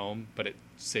hospital or your home, but it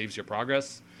saves your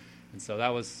progress. And so that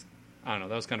was, I don't know,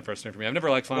 that was kind of frustrating for me. I've never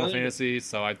liked Final Fantasy,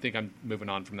 so I think I'm moving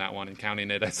on from that one and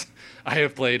counting it as I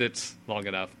have played it long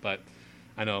enough, but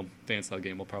I know fans of the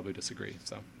game will probably disagree.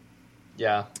 So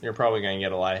yeah, you're probably going to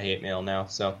get a lot of hate mail now.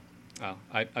 So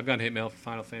I've gotten hate mail for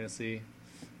Final Fantasy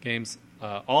games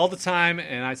all the time,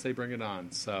 and I say bring it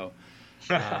on. So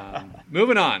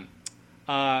moving on.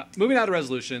 Moving out of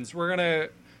resolutions, we're going to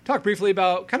talk briefly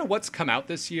about kind of what's come out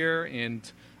this year and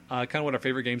kind of what our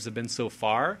favorite games have been so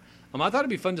far. I thought it'd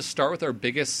be fun to start with our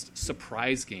biggest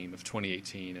surprise game of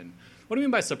 2018. And what I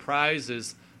mean by surprise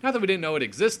is not that we didn't know it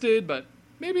existed, but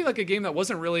maybe a game that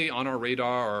wasn't really on our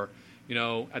radar, or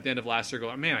at the end of last year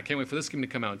go, man, I can't wait for this game to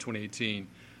come out in 2018.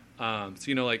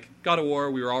 So God of War,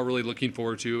 we were all really looking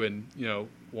forward to and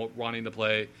wanting to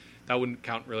play. That wouldn't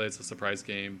count really as a surprise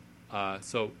game.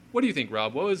 So what do you think,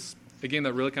 Rob? What was a game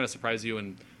that really kind of surprised you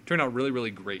and turned out really,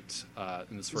 really great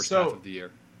in this first half of the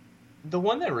year? The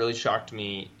one that really shocked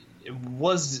me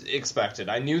was expected.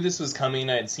 I knew this was coming.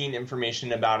 I had seen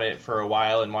information about it for a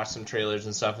while and watched some trailers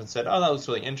and stuff and said, oh, that looks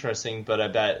really interesting, but I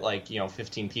bet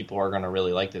 15 people are going to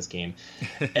really like this game.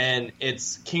 And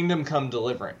it's Kingdom Come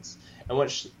Deliverance. And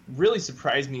what really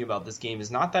surprised me about this game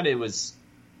is not that it was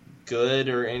good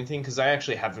or anything, because I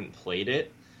actually haven't played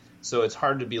it. So it's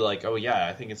hard to be like, oh yeah,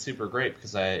 I think it's super great,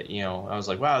 because I was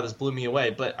like, wow, this blew me away.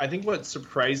 But I think what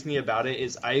surprised me about it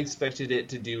is I expected it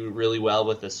to do really well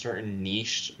with a certain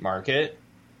niche market.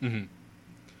 Mm-hmm.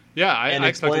 Yeah, I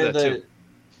expected that too.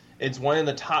 It's one of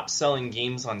the top selling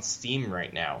games on Steam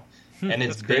right now. And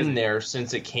it's been there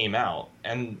since it came out.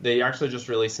 And they actually just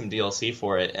released some DLC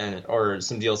for it, or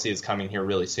some DLC is coming here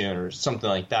really soon or something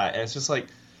like that. And it's just like,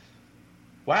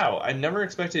 wow, I never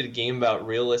expected a game about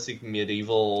realistic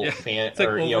medieval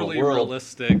world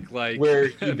realistic, where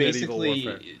you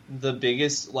basically the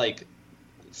biggest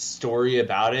story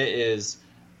about it is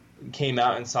came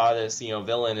out and saw this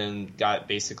villain and got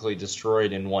basically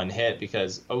destroyed in one hit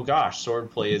because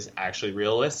swordplay is actually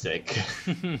realistic.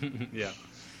 Yeah.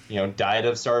 Died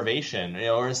of starvation,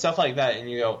 or stuff like that, and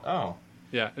you go, oh.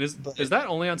 Yeah, is that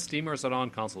only on Steam or is it on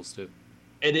consoles too?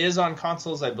 It is on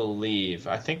consoles, I believe.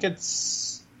 I think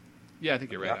it's. Yeah, I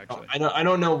think you're right. Actually, I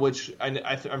don't know which.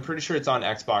 I'm pretty sure it's on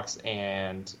Xbox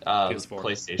and PS4.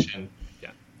 PlayStation.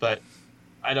 Yeah, but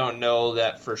I don't know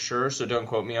that for sure, so don't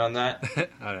quote me on that.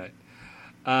 All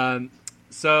right.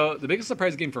 So the biggest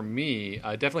surprise game for me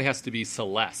definitely has to be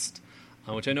Celeste,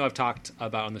 which I know I've talked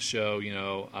about on the show.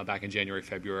 Back in January,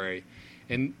 February,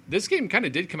 and this game kind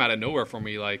of did come out of nowhere for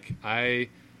me.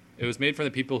 It was made for the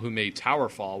people who made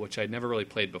Towerfall, which I'd never really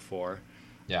played before.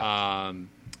 Yeah.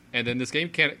 And then this game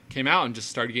came out and just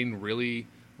started getting really,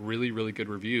 really, really good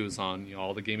reviews on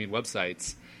all the gaming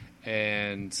websites.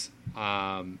 And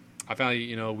I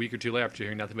finally, a week or two later, after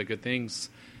hearing nothing but good things,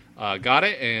 got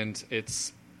it. And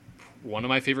it's one of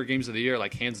my favorite games of the year,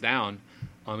 hands down,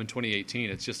 in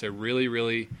 2018. It's just a really,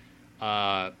 really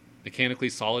mechanically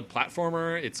solid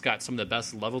platformer. It's got some of the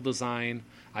best level design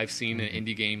I've seen in an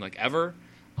indie game ever.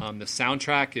 The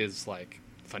soundtrack is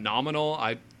phenomenal.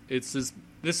 This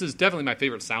is definitely my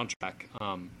favorite soundtrack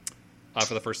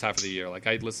for the first half of the year.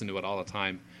 I listen to it all the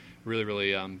time. Really,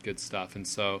 really good stuff. And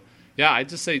so, yeah, I'd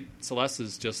just say Celeste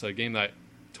is just a game that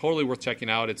totally worth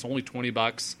checking out. It's only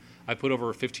 $20. I put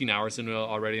over 15 hours into it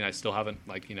already, and I still haven't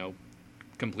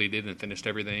completed and finished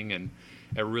everything. And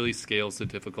it really scales the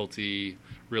difficulty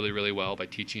really, really well by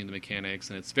teaching the mechanics,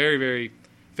 and it's very, very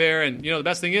fair. And the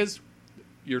best thing is,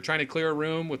 you're trying to clear a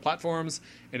room with platforms,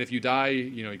 and if you die,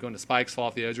 you go into spikes, fall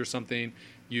off the edge or something,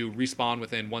 you respawn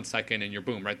within 1 second, and you're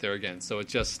boom right there again. So it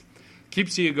just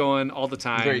keeps you going all the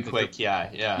time. Very quick,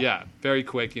 yeah, very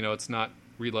quick. It's not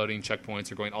reloading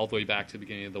checkpoints or going all the way back to the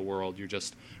beginning of the world. You're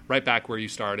just right back where you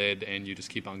started, and you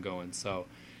just keep on going. So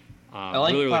I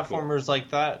like really, platformers really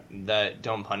cool. like that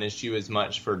don't punish you as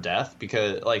much for death,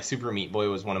 because like Super Meat Boy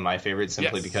was one of my favorites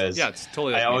simply because it's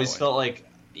totally I always felt like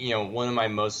one of my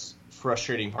most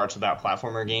frustrating parts about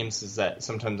platformer games is that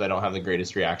sometimes I don't have the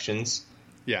greatest reactions.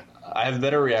 Yeah. I have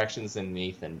better reactions than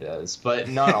Nathan does, but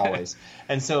not always.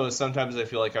 And so sometimes I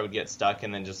feel like I would get stuck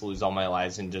and then just lose all my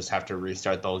lives and just have to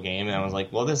restart the whole game. And I was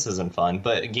like, well, this isn't fun.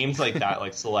 But games like that,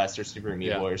 like Celeste or Super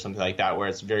Meat Boy or something like that, where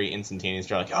it's very instantaneous,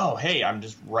 you're like, oh, hey, I'm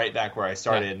just right back where I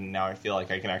started, and now I feel like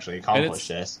I can actually accomplish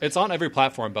this. It's on every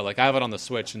platform, but I have it on the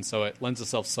Switch, and so it lends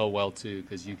itself so well, too,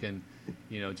 because you can,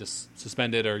 just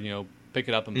suspend it or, pick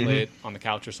it up and play it on the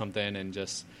couch or something and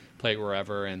just play it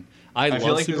wherever. And I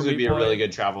feel like Super this would Meat be Boy. a really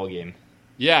good travel game.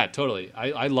 Yeah, totally.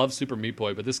 I love Super Meat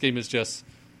Boy, but this game is just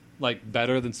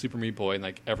better than Super Meat Boy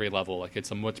in every level. It's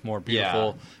a much more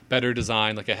beautiful, better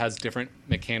design. It has different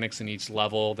mechanics in each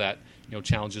level that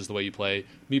challenges the way you play.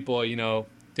 Meat Boy, didn't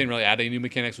really add any new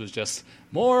mechanics. It was just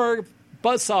more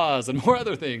buzzsaws and more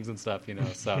other things and stuff.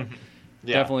 So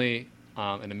definitely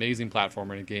an amazing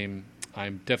platformer in a game.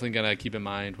 I'm definitely going to keep in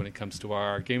mind when it comes to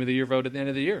our Game of the Year vote at the end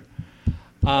of the year.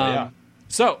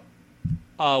 So,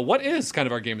 what is kind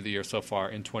of our Game of the Year so far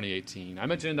in 2018? I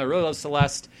mentioned I really love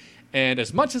Celeste, and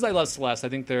as much as I love Celeste, I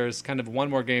think there's kind of one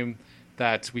more game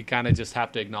that we kind of just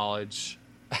have to acknowledge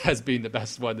as being the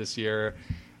best one this year.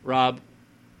 Rob,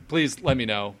 please let me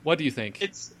know. What do you think?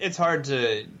 It's hard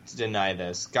to deny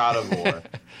this. God of War.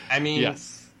 I mean,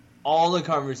 all the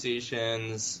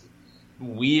conversations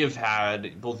we have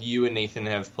had, both you and Nathan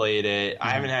have played it.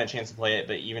 I haven't had a chance to play it,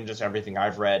 but even just everything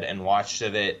I've read and watched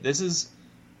of it, this is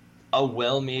a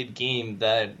well-made game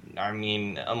that, I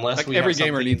mean, unless we every have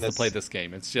gamer needs to play this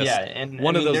game. It's just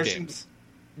one of those games.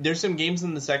 There's some games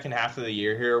in the second half of the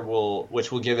year here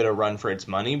which will give it a run for its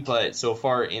money, but so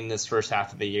far in this first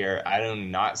half of the year, I do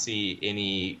not see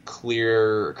any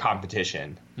clear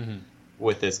competition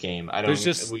with this game. There's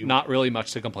just not really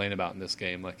much to complain about in this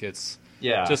game. It's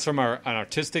just from an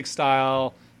artistic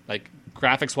style,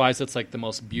 graphics wise, it's the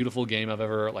most beautiful game I've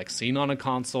ever seen on a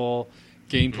console.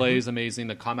 Gameplay is amazing.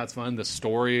 The combat's fun. The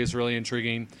story is really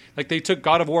intriguing. They took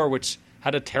God of War, which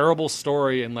had a terrible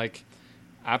story and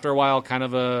after a while kind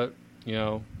of a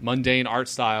mundane art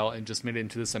style, and just made it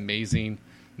into this amazing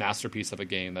masterpiece of a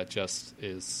game that just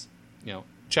is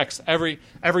checks every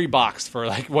box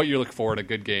for what you look for in a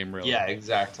good game. Really. Yeah,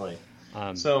 exactly.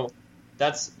 So.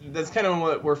 That's kind of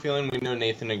what we're feeling. We know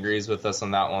Nathan agrees with us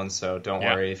on that one, so don't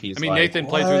worry if he's. Nathan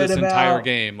played through this entire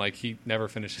game. He never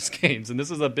finishes games, and this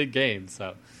is a big game.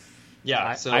 So I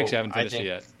actually haven't finished it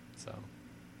yet. So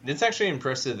it's actually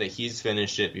impressive that he's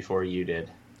finished it before you did.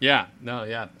 That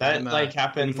happens.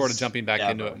 Looking forward to jumping back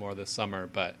into it more this summer,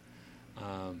 but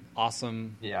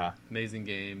awesome, amazing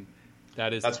game.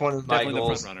 That's one of my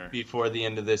goals before the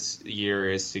end of this year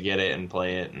is to get it and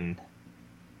play it and.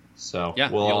 So you'll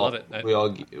love it. We'll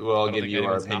all give you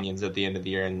our opinions at the end of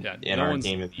the year and our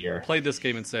game of the year. Played this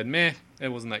game and said, "Meh, it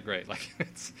wasn't that great."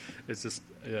 It's just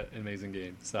an amazing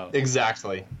game. So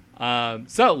exactly.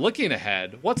 So looking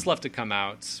ahead, what's left to come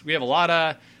out? We have a lot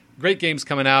of great games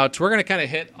coming out. We're going to kind of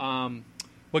hit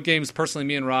what games personally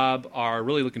me and Rob are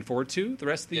really looking forward to the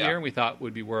rest of the year, and we thought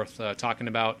would be worth talking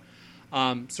about.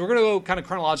 So we're going to go kind of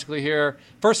chronologically here.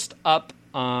 First up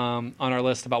on our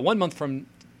list, about 1 month from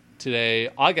today,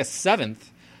 August 7th,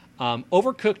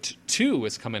 Overcooked 2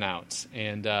 is coming out.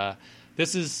 And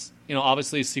this is,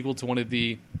 obviously a sequel to one of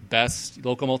the best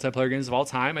local multiplayer games of all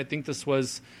time. I think this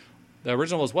was, the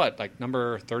original was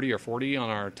number 30 or 40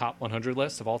 on our top 100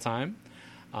 list of all time.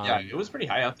 It was pretty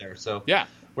high up there. So yeah.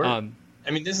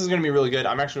 This is going to be really good.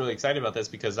 I'm actually really excited about this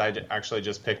because I actually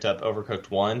just picked up Overcooked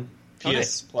 1.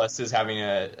 PS Plus is having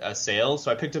a sale,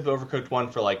 so I picked up Overcooked 1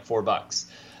 for $4.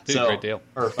 Dude, great deal.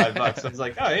 Or $5. I was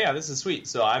like, oh yeah, this is sweet.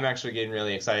 So I'm actually getting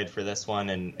really excited for this one,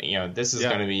 and this is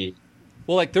going to be.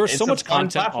 Well, there was so much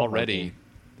content already.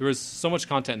 There was so much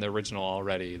content in the original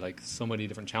already, so many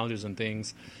different challenges and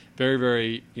things. Very,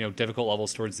 very difficult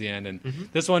levels towards the end, and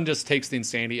this one just takes the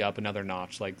insanity up another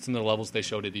notch. Some of the levels they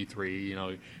showed at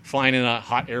E3, flying in a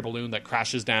hot air balloon that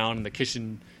crashes down, and the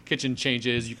kitchen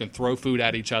changes. You can throw food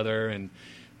at each other, and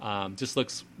just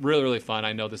looks really, really fun.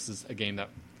 I know this is a game that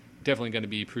definitely going to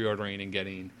be pre-ordering and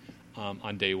getting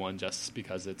on day one, just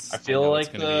because I feel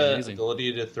like the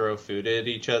ability to throw food at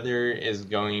each other is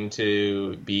going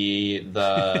to be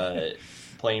the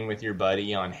playing with your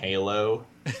buddy on Halo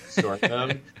sort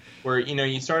of. Where,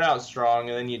 you start out strong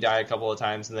and then you die a couple of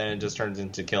times and then it just turns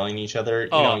into killing each other.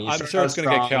 I'm sure it's going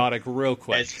to get chaotic real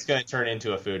quick. It's just going to turn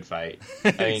into a food fight.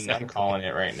 I mean, exactly. I'm calling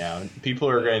it right now. People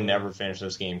are going to never finish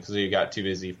this game because you got too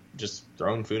busy just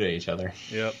throwing food at each other.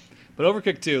 Yep. But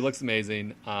Overcooked 2 looks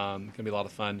amazing. Going to be a lot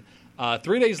of fun.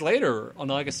 3 days later,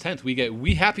 on August 10th, we get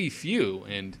We Happy Few.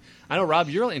 And I know, Rob,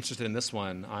 you're really interested in this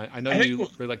one. I know you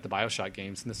really like the BioShock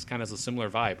games, and this kind of has a similar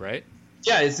vibe, right?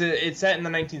 Yeah, it's set in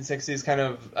the 1960s, kind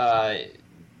of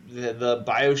the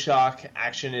BioShock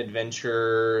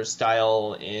action-adventure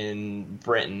style in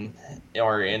Britain,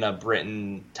 or in a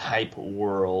Britain-type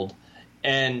world.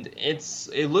 And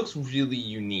it looks really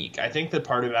unique. I think the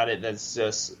part about it that's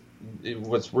just...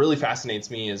 What's really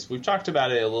fascinates me is, we've talked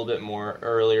about it a little bit more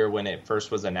earlier when it first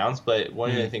was announced, but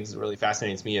one of the things that really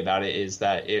fascinates me about it is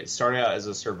that it started out as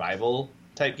a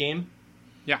survival-type game.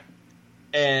 Yeah.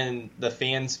 And the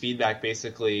fans' feedback,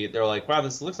 basically, they're like, wow,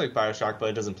 this looks like BioShock, but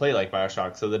it doesn't play like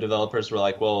BioShock. So the developers were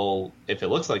like, well, if it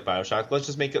looks like BioShock, let's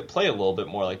just make it play a little bit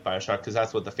more like BioShock, because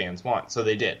that's what the fans want. So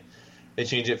they did. They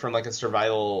changed it from like a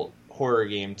survival horror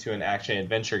game to an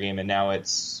action-adventure game, and now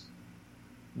it's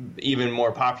even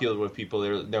more popular with people.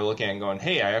 They're looking at it and going,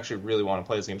 hey, I actually really want to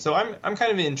play this game. So I'm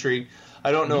kind of intrigued.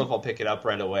 I don't know if I'll pick it up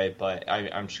right away, but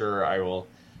I'm sure I will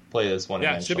play this one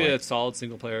eventually. Yeah, it should be a solid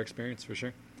single-player experience for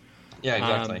sure. Yeah,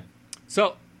 exactly.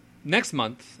 So next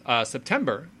month,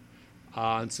 September,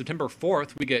 on September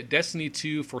 4th, we get Destiny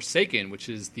 2 Forsaken, which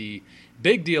is the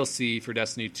big DLC for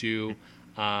Destiny 2.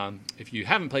 If you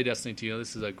haven't played Destiny 2,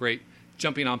 this is a great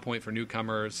jumping on point for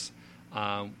newcomers.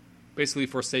 Basically,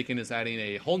 Forsaken is adding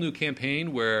a whole new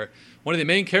campaign where one of the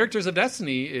main characters of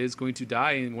Destiny is going to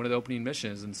die in one of the opening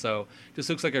missions. And so this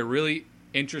looks like a really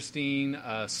interesting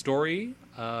story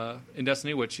in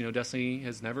Destiny, which, Destiny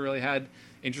has never really had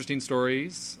interesting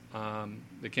stories.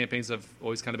 The campaigns have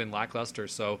always kind of been lackluster.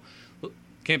 So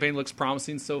campaign looks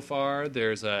promising so far.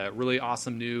 There's a really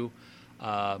awesome new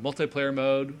multiplayer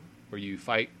mode where you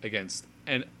fight against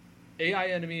AI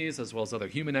enemies as well as other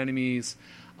human enemies.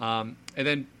 And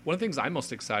then one of the things I'm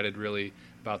most excited really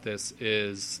about this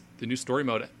is the new story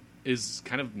mode is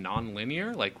kind of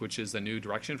non-linear, which is a new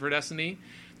direction for Destiny.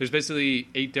 There's basically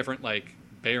 8 different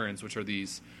barons, which are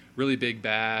these really big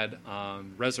bad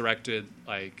resurrected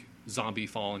zombie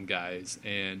fallen guys,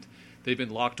 and they've been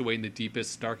locked away in the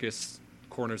deepest, darkest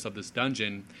corners of this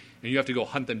dungeon, and you have to go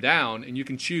hunt them down, and you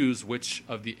can choose which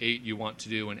of the 8 you want to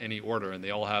do in any order, and they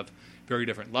all have very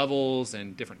different levels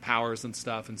and different powers and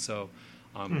stuff. And so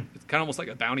it's kind of almost like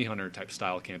a bounty hunter type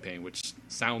style campaign, which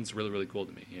sounds really, really cool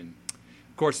to me. And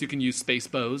of course, you can use space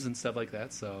bows and stuff like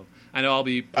that. So I know I'll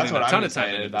be putting a ton of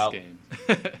time into this game.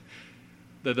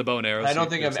 the bow and arrows. I don't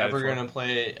think I'm ever going to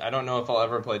play. I don't know if I'll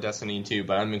ever play Destiny 2,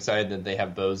 but I'm excited that they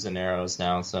have bows and arrows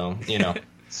now. So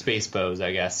space bows,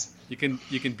 I guess. You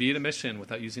can beat a mission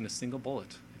without using a single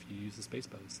bullet if you use the space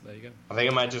bows. There you go. I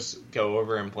think I might just go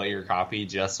over and play your copy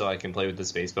just so I can play with the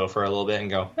space bow for a little bit and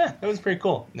go, that was pretty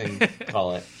cool. And then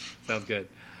call it. Sounds good.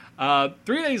 3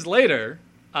 days later,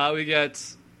 we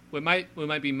get what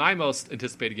might be my most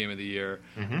anticipated game of the year,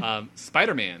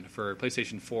 Spider-Man for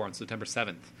PlayStation 4 on September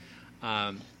 7th.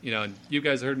 And you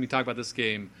guys heard me talk about this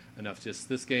game enough. Just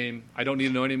this game, I don't need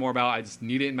to know any more about. I just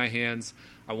need it in my hands.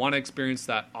 I want to experience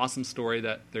that awesome story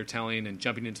that they're telling and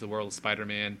jumping into the world of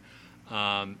Spider-Man.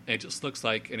 It just looks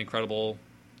like an incredible,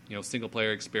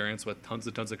 single-player experience with tons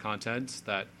of content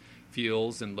that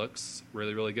feels and looks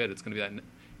really, really good. It's going to be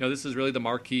that. This is really the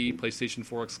marquee PlayStation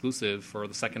 4 exclusive for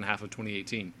the second half of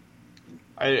 2018.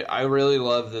 I really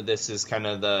love that this is kind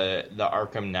of the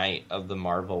Arkham Knight of the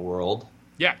Marvel world.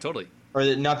 Yeah, totally.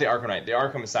 Or not the Arkham Knight, the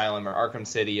Arkham Asylum or Arkham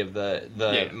City of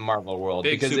the Marvel world.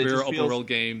 Big superhero open world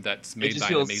game that's made by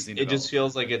an amazing developer. It just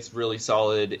feels like it's really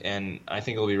solid, and I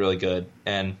think it'll be really good.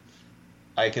 And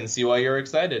I can see why you're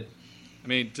excited. I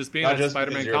mean, just being a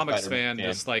Spider-Man comics fan,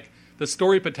 just the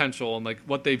story potential and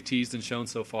what they've teased and shown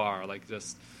so far,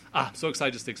 I'm so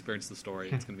excited just to experience the story.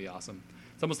 It's going to be awesome.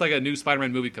 It's almost like a new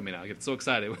Spider-Man movie coming out. I get so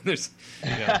excited when there's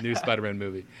a new Spider-Man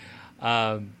movie.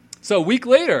 So a week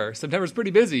later, September's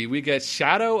pretty busy. We get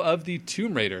Shadow of the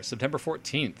Tomb Raider, September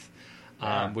 14th,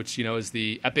 which is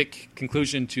the epic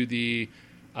conclusion to the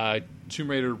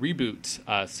Tomb Raider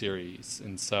reboot series,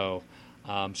 and so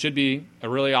should be a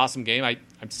really awesome game.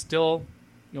 I'm still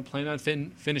planning on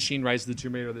finishing Rise of the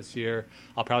Tomb Raider this year.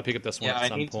 I'll probably pick up this one at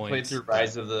some point. I need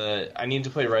to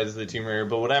play Rise of the Tomb Raider,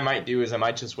 but what I might do is I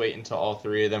might just wait until all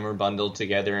three of them are bundled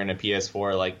together in a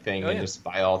PS4 thing and just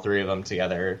buy all three of them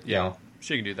together. You know,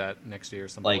 sure, you can do that next year or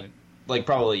some point.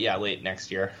 Probably late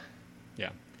next year.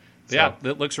 Yeah. So,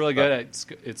 it looks really good.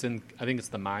 It's in, I think it's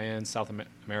the Mayan, South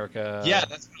America. Yeah,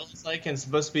 that's what it looks like. And it's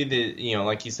supposed to be the,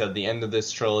 like you said, the end of this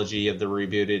trilogy, of the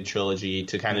rebooted trilogy,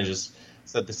 to kind of just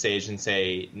set the stage and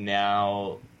say,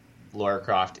 now Lara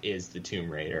Croft is the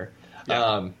Tomb Raider.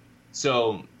 Yeah.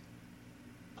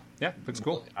 Looks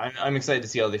cool. I'm excited to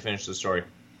see how they finish the story.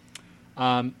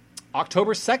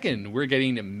 October 2nd, we're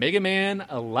getting Mega Man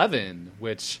 11,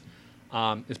 which...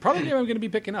 it's probably the game I'm going to be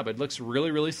picking up. It looks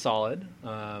really, really solid.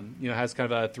 It has kind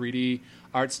of a 3D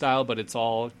art style, but it's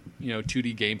all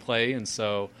 2D gameplay, and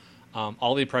so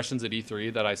all the impressions at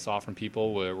E3 that I saw from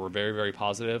people were very, very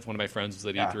positive. One of my friends was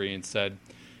at E3 and said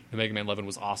the Mega Man 11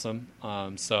 was awesome.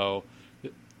 So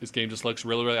this game just looks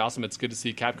really, really awesome. It's good to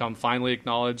see Capcom finally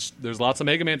acknowledge there's lots of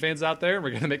Mega Man fans out there.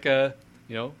 We're going to make a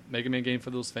Mega Man game for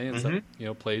those fans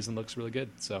that plays and looks really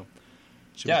good. So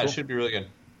it should be really good.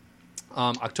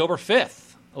 October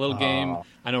 5th, a little game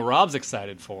I know Rob's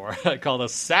excited for called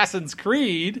Assassin's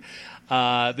Creed.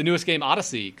 The newest game,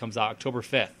 Odyssey, comes out October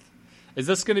 5th. Is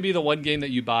this going to be the one game that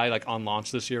you buy on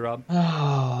launch this year, Rob?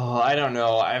 Oh, I don't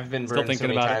know. I've been burned so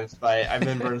many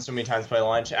times by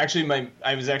launch. Actually,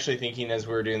 I was actually thinking as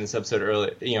we were doing this episode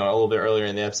early, a little bit earlier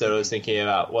in the episode, I was thinking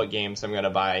about what games I'm going to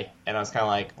buy, and I was kind of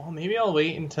like, well, maybe I'll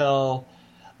wait until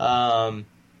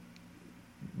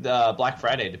the Black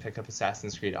Friday to pick up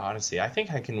Assassin's Creed Odyssey. I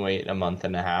think I can wait a month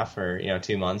and a half or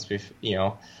 2 months,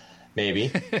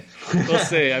 maybe. We'll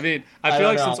see. I mean, I feel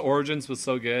like since Origins was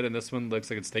so good, and this one looks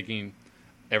like it's taking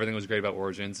everything was great about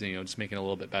Origins, and just making it a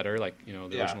little bit better, the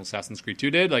original Assassin's Creed 2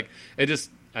 did. It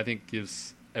just, I think,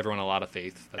 gives everyone a lot of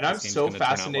faith. And I'm so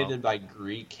fascinated by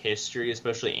Greek history,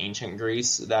 especially ancient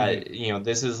Greece, that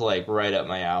this is right up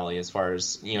my alley as far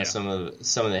as some of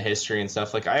the history and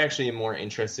stuff. I actually am more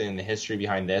interested in the history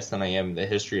behind this than I am the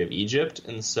history of Egypt,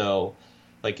 and so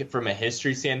from a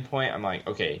history standpoint, I'm like,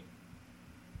 okay,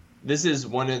 this is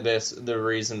one of the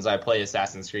reasons I play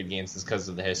Assassin's Creed games is because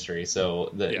of the history.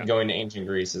 So going to ancient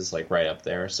Greece is right up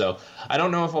there. So I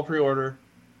don't know if I'll pre-order.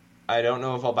 I don't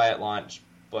know if I'll buy at launch.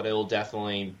 But it will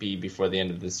definitely be before the end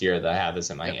of this year that I have this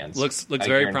in my hands. Looks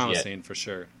very promising for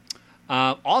sure.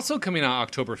 Also coming out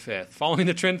October 5th, following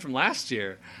the trend from last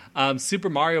year, Super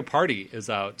Mario Party is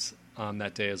out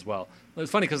that day as well.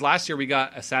 It's funny because last year we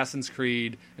got Assassin's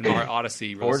Creed and Mario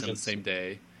Odyssey released on the same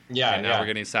day. Yeah, and now we're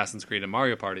getting Assassin's Creed and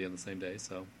Mario Party on the same day.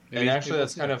 So actually,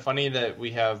 that's kind of funny that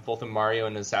we have both a Mario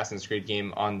and an Assassin's Creed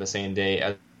game on the same day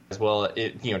as well.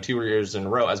 2 years in a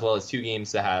row, as well as 2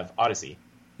 games that have Odyssey.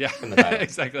 Yeah,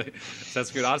 exactly. Assassin's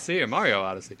Creed Odyssey or Mario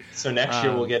Odyssey. So next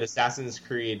year we'll get Assassin's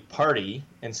Creed Party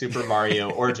and Super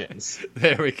Mario Origins.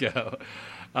 There we go.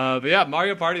 But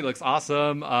Mario Party looks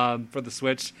awesome for the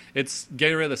Switch. It's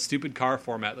getting rid of the stupid car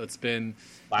format that's been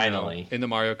finally in the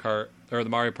Mario Kart or the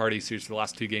Mario Party series for the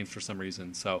last 2 games for some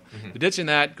reason. So ditching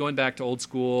that, going back to old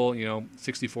school,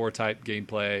 64 type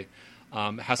gameplay.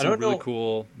 Has some really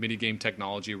cool mini game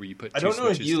technology where you put 2 switches together. I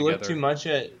don't know if you look too much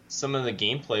at some of the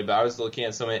gameplay, but I was looking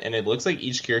at some of it, and it looks like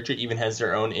each character even has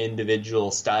their own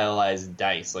individual stylized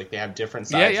dice. They have different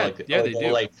sides. They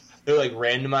do. They're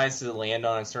randomized to land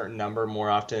on a certain number more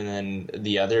often than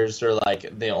the others, or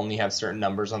they only have certain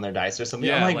numbers on their dice or something.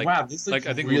 Yeah, I'm wow, this looks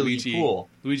I think really cool.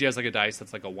 Luigi has a dice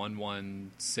that's a 1,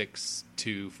 1, 6,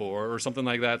 2, 4 or something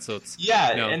like that. So it's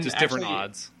and just different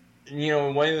odds.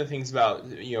 One of the things about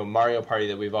Mario Party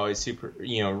that we've always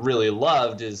really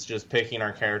loved is just picking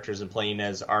our characters and playing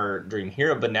as our dream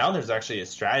hero. But now there's actually a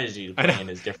strategy to playing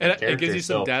as different characters. It gives you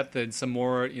some depth and some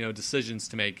more decisions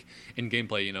to make in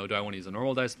gameplay. Do I want to use a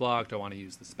normal dice block? Do I want to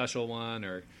use the special one,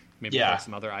 or maybe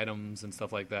some other items and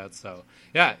stuff like that? So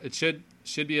it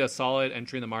should be a solid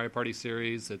entry in the Mario Party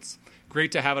series. It's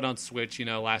great to have it on Switch.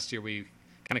 Last year we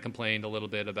kind of complained a little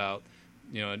bit about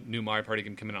a new Mario Party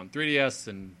game coming on 3DS,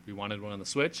 and we wanted one on the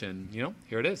Switch, and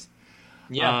here it is.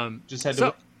 Yeah, just had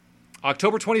to.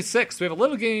 October 26th, we have a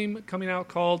little game coming out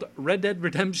called Red Dead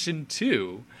Redemption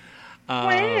 2.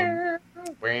 I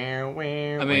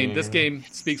mean, this game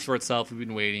speaks for itself. We've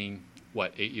been waiting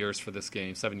 8 years for this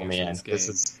game, 7 years for this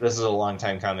game. This is a long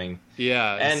time coming.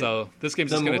 Yeah, and so this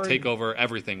game's just going to take over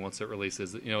everything once it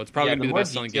releases. It's probably going to be the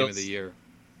best-selling game of the year.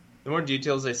 The more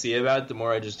details I see about it, the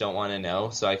more I just don't want to know,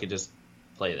 so I could just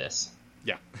play this.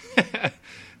 Yeah.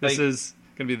 This is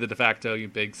going to be the de facto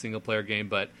big single-player game,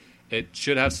 but it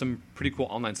should have some pretty cool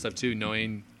online stuff, too,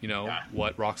 knowing,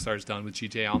 what Rockstar's done with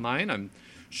GTA Online. I'm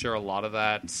sure a lot of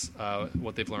that,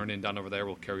 what they've learned and done over there,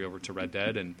 will carry over to Red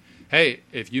Dead. And hey,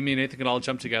 if you, me, and Nathan could all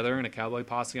jump together in a Cowboy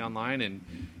Posse online and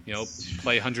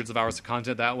play hundreds of hours of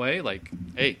content that way, like,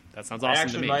 hey, that sounds awesome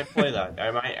to me. I actually might play that.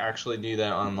 I might actually do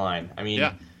that online. I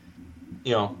mean,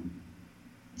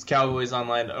 it's Cowboys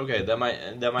online. Okay, that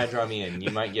might draw me in.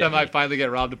 You might get that might finally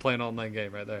get Rob to play an online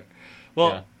game right there.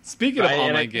 Well, speaking of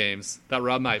online games that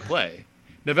Rob might play,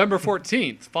 November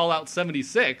 14th, Fallout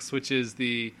 76, which is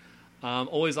the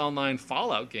always online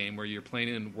Fallout game where you're playing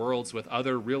in worlds with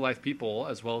other real life people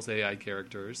as well as AI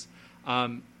characters,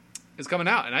 is coming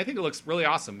out, and I think it looks really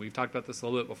awesome. We've talked about this a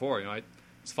little bit before.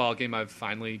 It's a Fallout game I've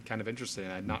finally kind of interested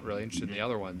in. I'm not really interested in the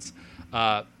other ones.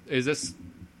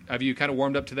 Have you kind of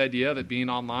warmed up to the idea of it being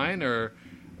online, or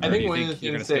I think one of the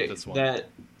things that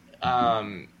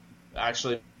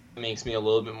actually makes me a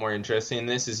little bit more interested in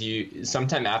this is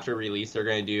sometime after release they're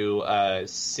going to do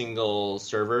single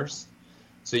servers,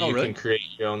 so you can create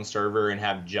your own server and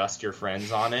have just your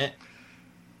friends on it.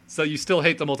 So you still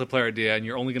hate the multiplayer idea, and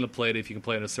you're only going to play it if you can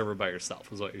play in a server by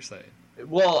yourself, is what you're saying?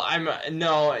 Well,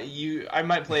 I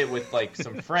might play it with like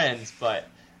some friends, but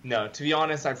no, to be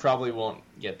honest, I probably won't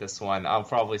get this one. I'll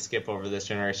probably skip over this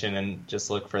generation and just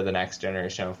look for the next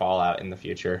generation of Fallout in the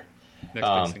future. Next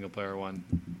big single player one.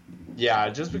 Yeah,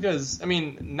 just because, I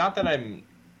mean, not that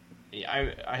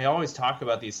I always talk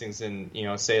about these things and,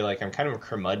 say like I'm kind of a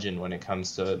curmudgeon when it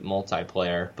comes to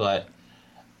multiplayer, but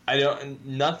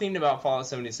nothing about Fallout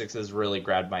 76 has really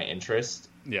grabbed my interest,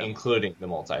 including the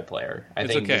multiplayer.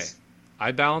 It's okay.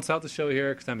 I balance out the show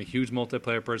here because I'm a huge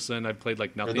multiplayer person. I've played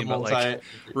like nothing but like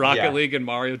Rocket League and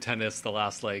Mario Tennis the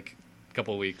last like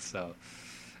couple of weeks, so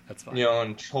that's fine.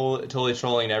 And totally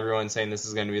trolling everyone saying this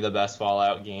is going to be the best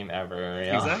Fallout game ever.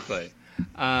 Exactly.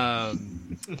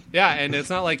 And it's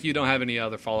not like you don't have any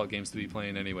other Fallout games to be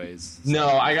playing anyways. So. No,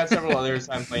 I got several others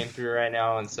I'm playing through right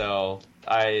now, and so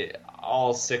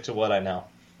I'll stick to what I know.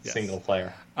 Yes. Single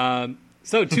player.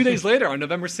 So 2 days later, on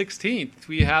November 16th,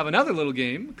 we have another little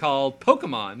game called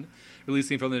Pokemon,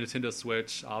 releasing from the Nintendo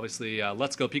Switch. Obviously,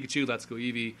 Let's Go Pikachu, Let's Go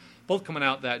Eevee, both coming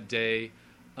out that day.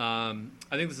 I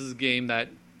think this is a game that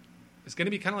is going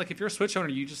to be kind of like, if you're a Switch owner,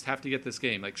 you just have to get this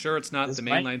game. Like, sure, it's not the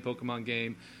mainline Pokemon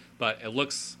game, but it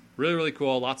looks really, really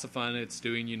cool, lots of fun. It's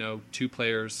doing, 2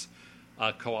 players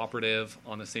cooperative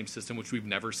on the same system, which we've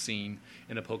never seen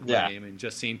in a Pokemon game, and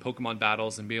just seeing Pokemon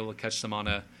battles and being able to catch them on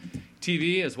a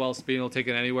TV as well as being able to take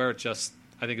it anywhere. I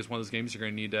think it's one of those games you're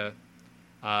going to need to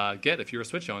get if you're a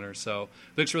Switch owner. So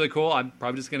it looks really cool. I'm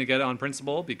probably just going to get it on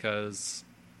principle because,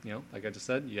 like I just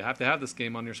said, you have to have this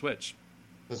game on your Switch.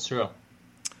 That's true.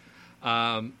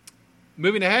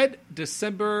 Moving ahead,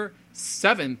 December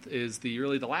 7th is the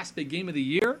last big game of the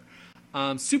year.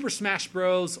 Super Smash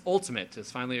Bros. Ultimate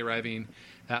is finally arriving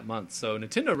that month. So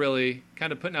Nintendo really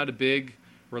kind of putting out a big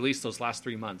release those last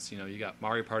 3 months. You got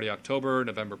Mario Party October,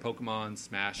 November Pokemon,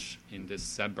 Smash in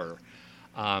December.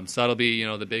 So that'll be,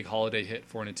 the big holiday hit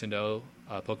for Nintendo,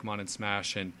 Pokemon and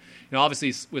Smash. And,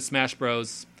 obviously with Smash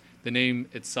Bros., the name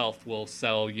itself will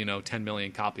sell, 10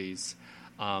 million copies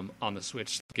on the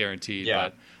Switch, guaranteed. Yeah.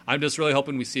 But I'm just really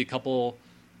hoping we see a couple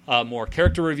more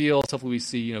character reveals. Hopefully we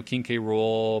see, King K.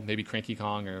 Rool, maybe Cranky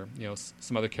Kong, or,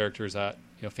 some other characters that,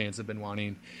 fans have been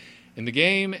wanting in the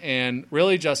game. And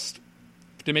really just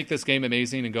to make this game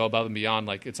amazing and go above and beyond.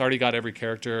 Like, it's already got every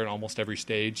character in almost every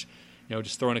stage.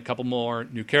 Just throw in a couple more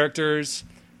new characters,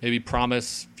 maybe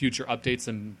promise future updates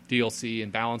and DLC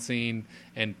and balancing,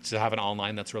 and to have an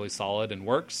online that's really solid and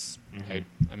works.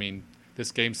 Mm-hmm. I mean,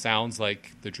 this game sounds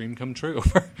like the dream come true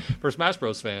for Smash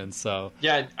Bros. Fans. So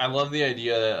yeah, I love the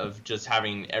idea of just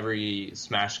having every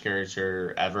Smash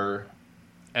character ever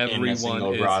in a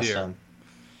single roster.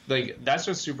 Like, that's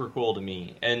just super cool to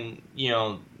me. And,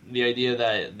 the idea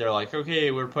that they're like,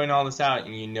 okay, we're putting all this out,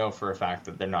 and for a fact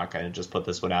that they're not going to just put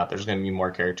this one out. There's going to be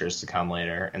more characters to come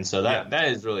later. And so that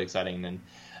is really exciting. And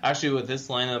actually with this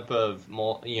lineup of,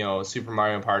 Super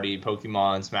Mario Party,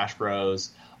 Pokemon, Smash Bros.,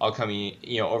 all coming,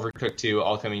 Overcooked 2,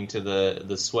 all coming to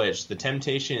the Switch, the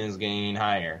temptation is getting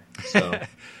higher. So,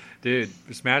 dude,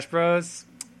 Smash Bros.,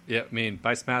 yeah, I mean,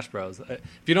 buy Smash Bros. If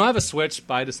you don't have a Switch,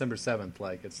 buy December 7th.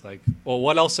 Like, it's like, well,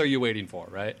 what else are you waiting for,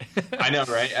 right? I know,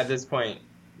 right? At this point,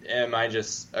 am I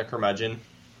just a curmudgeon?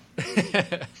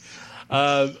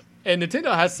 And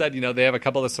Nintendo has said, they have a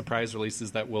couple of surprise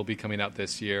releases that will be coming out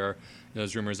this year.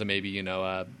 There's rumors of maybe, a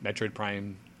Metroid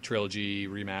Prime trilogy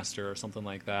remaster or something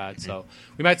like that. Mm-hmm. So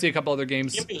we might see a couple other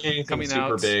games coming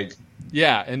out. Super big.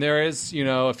 Yeah, and there is,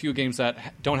 a few games that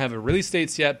don't have a release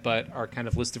dates yet, but are kind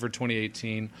of listed for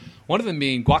 2018. One of them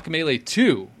being Guacamelee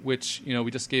 2, which,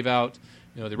 we just gave out,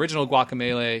 the original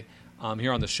Guacamelee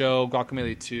here on the show.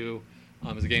 Guacamelee 2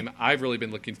 is a game I've really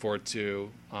been looking forward to.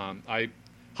 I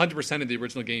 100% of the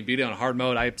original game, beat it on hard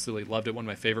mode. I absolutely loved it. One of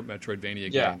my favorite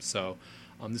Metroidvania games. So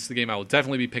this is a game I will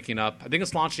definitely be picking up. I think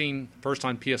it's launching first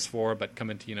on PS4, but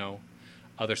coming to,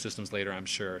 other systems later, I'm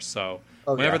sure. So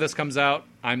whenever this comes out,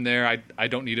 I'm there. I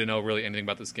don't need to know really anything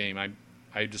about this game.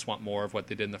 I just want more of what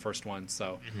they did in the first one.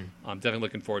 So I'm definitely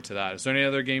looking forward to that. Is there any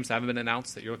other games that haven't been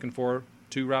announced that you're looking forward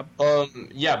to, Rob?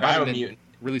 Biomutant.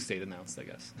 Release date announced, I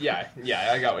guess. Yeah,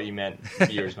 I got what you meant.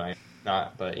 Viewers might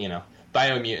not, but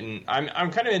Biomutant.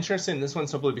 I'm kind of interested in this one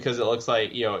simply because it looks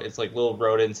like it's like little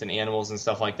rodents and animals and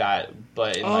stuff like that,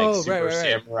 but in super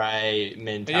samurai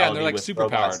mentality. Yeah, and they're like with super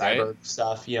powered, cyber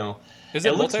stuff. Is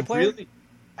it multiplayer? Really,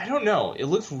 I don't know. It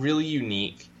looks really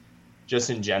unique. Just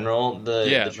in general,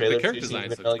 the trailer character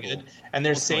seems really good, cool. And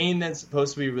they're saying that's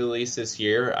supposed to be released this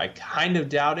year. I kind of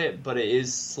doubt it, but it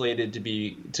is slated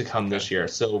to come this year.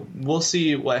 So we'll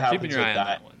see what happens with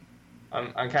that.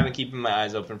 I'm kind of keeping my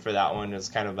eyes open for that one. It's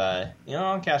kind of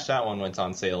I'll catch that one when it's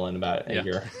on sale in about a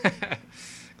year.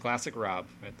 Classic Rob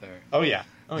right there. Oh yeah.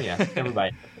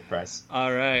 Everybody press.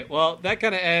 All right. Well, that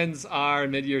kind of ends our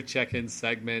mid-year check-in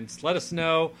segment. Let us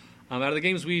know out of the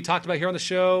games we talked about here on the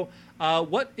show.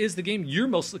 What is the game you're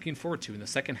most looking forward to in the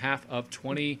second half of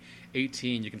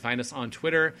 2018? You can find us on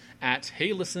Twitter at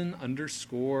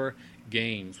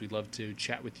heylisten_games. We'd love to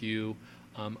chat with you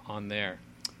on there.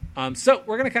 So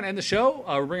we're going to kind of end the show.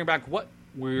 We're bringing back what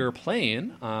we're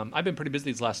playing. I've been pretty busy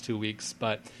these last 2 weeks,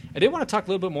 but I did want to talk a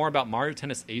little bit more about Mario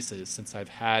Tennis Aces since I've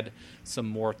had some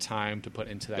more time to put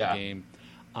into that game.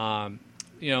 I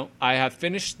have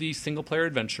finished the single-player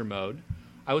adventure mode.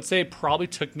 I would say it probably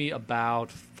took me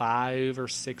about 5 or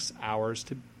 6 hours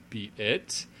to beat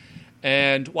it.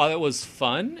 And while it was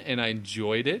fun and I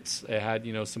enjoyed it, it had,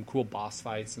 some cool boss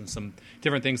fights and some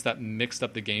different things that mixed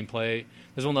up the gameplay.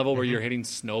 There's one level where you're hitting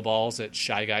snowballs at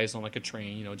Shy Guys on like a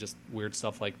train, just weird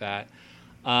stuff like that.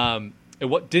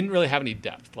 It didn't really have any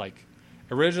depth. Like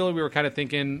originally we were kind of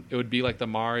thinking it would be like the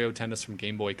Mario Tennis from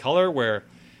Game Boy Color where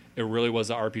it really was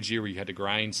an RPG where you had to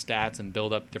grind stats and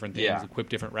build up different things, equip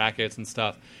different rackets and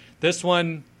stuff. This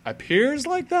one appears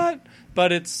like that,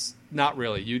 but it's not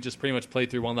really. You just pretty much play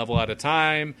through one level at a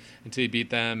time until you beat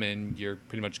them, and you're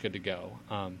pretty much good to go.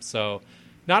 So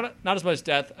not as much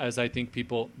depth as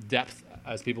people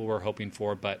were hoping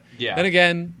for. But then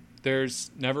again,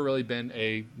 there's never really been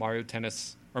a Mario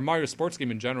Tennis or Mario sports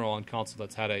game in general on console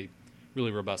that's had a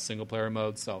really robust single-player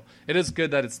mode. So it is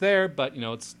good that it's there, but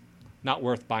it's not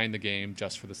worth buying the game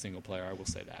just for the single player. I will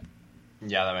say that.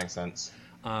 Yeah, that makes sense.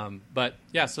 But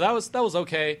yeah, so that was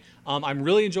okay. I'm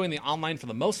really enjoying the online for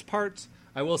the most part.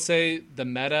 I will say the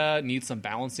meta needs some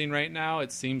balancing right now.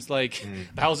 It seems like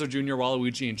Bowser Jr.,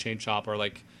 Waluigi, and Chain Chomp are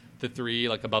like the three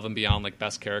like above and beyond like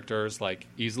best characters like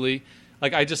easily.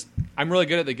 Like I'm really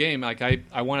good at the game. Like I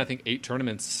won I think 8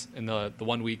 tournaments in the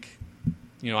 1 week.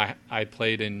 I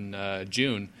played in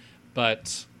June,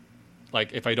 but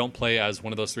like if I don't play as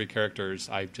one of those 3 characters,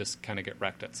 I just kind of get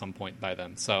wrecked at some point by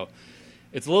them. So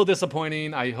it's a little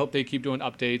disappointing. I hope they keep doing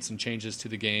updates and changes to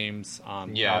the games.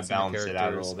 Balance it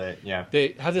out a little bit. Yeah,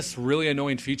 they have this really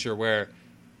annoying feature where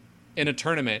in a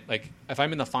tournament, like if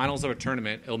I'm in the finals of a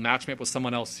tournament, it'll match me up with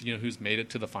someone else, who's made it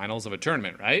to the finals of a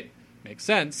tournament, right? Makes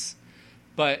sense.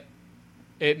 But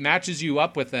it matches you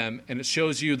up with them and it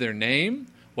shows you their name,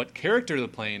 what character they're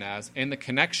playing as, and the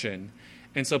connection.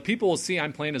 And so people will see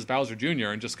I'm playing as Bowser Jr.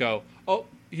 and just go, oh,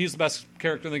 he's the best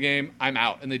character in the game, I'm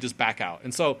out. And they just back out.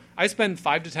 And so I spend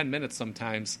 5 to 10 minutes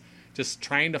sometimes just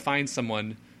trying to find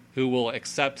someone who will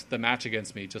accept the match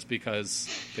against me just because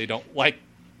they don't like,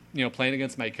 playing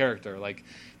against my character. Like,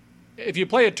 if you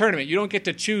play a tournament, you don't get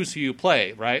to choose who you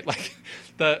play, right? Like,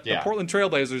 the Portland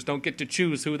Trailblazers don't get to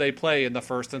choose who they play in the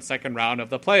first and second round of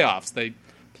the playoffs. They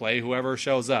play whoever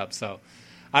shows up. So,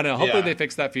 I don't know. Hopefully they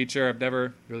fix that feature. I've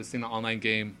never really seen an online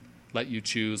game let you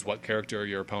choose what character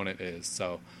your opponent is.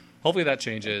 So hopefully that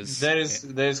changes. That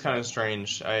is kind of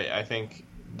strange. I think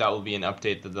that will be an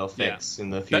update that they'll fix in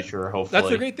the future, hopefully.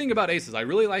 That's the great thing about Aces. I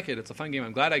really like it. It's a fun game.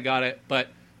 I'm glad I got it. But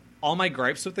all my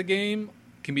gripes with the game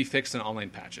can be fixed in online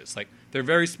patches. Like, they're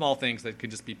very small things that can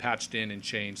just be patched in and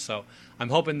changed. So I'm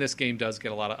hoping this game does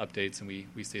get a lot of updates and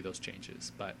we see those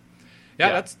changes. But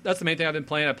that's the main thing I've been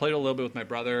playing. I played a little bit with my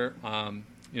brother.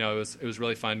 It was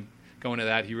really fun going to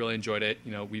that. He really enjoyed it.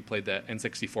 We played the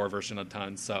N64 version a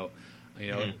ton, so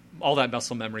all that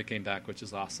muscle memory came back, which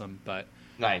is awesome. But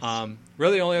nice.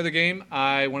 Really, the only other game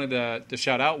I wanted to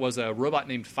shout out was a Robot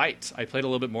Named Fight. I played a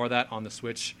little bit more of that on the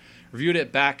Switch. Reviewed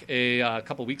it back a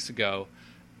couple months ago,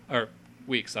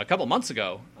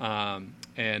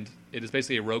 and it is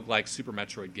basically a roguelike Super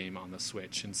Metroid game on the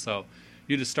Switch. And so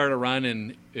you just start a run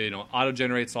and auto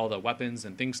generates all the weapons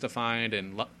and things to find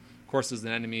and courses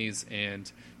and enemies,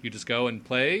 and you just go and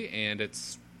play, and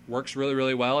it's works really,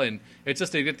 really well, and it's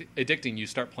just addicting. You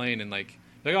start playing and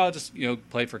I'll just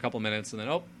play for a couple minutes, and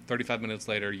then 35 minutes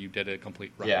later you did a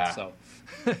complete run. Yeah. So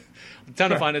a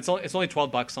ton of fun. It's only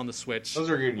 $12 on the Switch. Those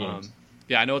are good games.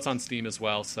 I know it's on Steam as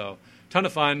well, so ton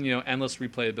of fun. Endless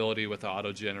replayability with the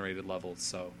auto-generated levels.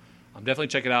 So definitely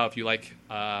check it out if you like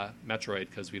Metroid,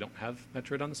 because we don't have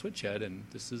Metroid on the Switch yet, and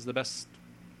this is the best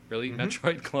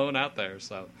Metroid clone out there.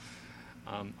 So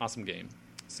awesome game.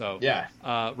 So yeah,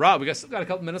 Rob, we still got a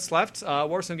couple minutes left.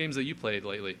 What are some games that you played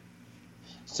lately?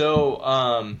 So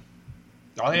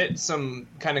I'll hit some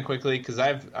kind of quickly, because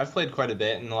I've played quite a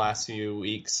bit in the last few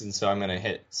weeks, and so I'm going to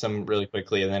hit some really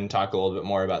quickly and then talk a little bit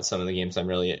more about some of the games I'm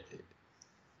really.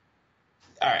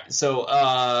 All right, so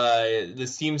the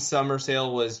Steam Summer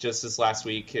Sale was just this last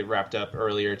week. It wrapped up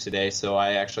earlier today, so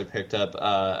I actually picked up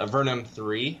Avernum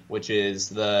 3, which is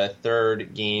the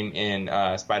third game in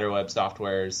Spiderweb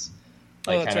Software's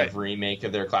of remake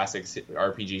of their classic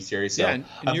RPG series. So and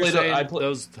you're saying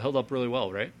those held up really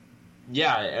well, right?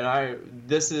 Yeah, and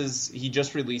he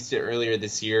just released it earlier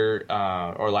this year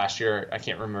or last year. I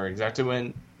can't remember exactly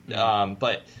when,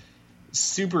 but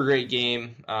super great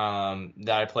game that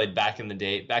I played back in the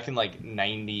day, back in like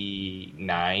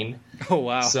 '99. Oh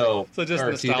wow! So just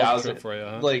nostalgia trip for you,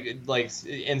 huh?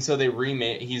 And so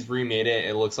he's remade it.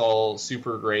 It looks all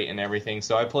super great and everything.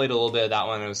 So I played a little bit of that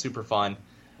one. It was super fun.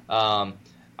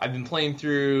 I've been playing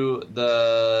through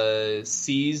the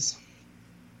Seas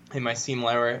in my Steam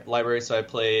library, so I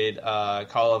played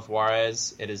Call of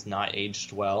Juarez. It is not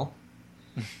aged well.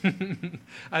 I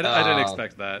didn't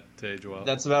expect that to age well.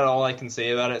 That's about all I can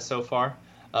say about it so far.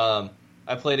 I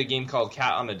played a game called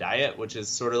Cat on a Diet, which is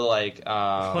sort of like...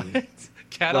 what?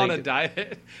 Cat on a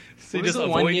diet? So you just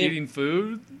avoid eating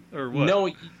food? Or what? No,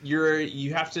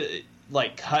 you have to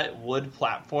cut wood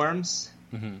platforms,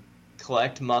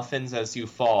 collect muffins as you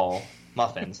fall.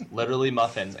 Muffins, literally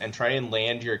muffins, and try and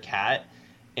land your cat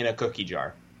in a cookie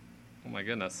jar. Oh my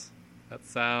goodness. That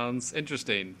sounds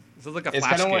interesting. This is like a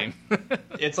Flash game.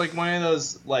 It's like one of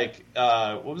those,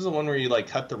 what was the one where you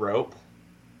cut the rope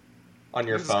on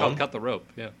your phone? It's called Cut the Rope,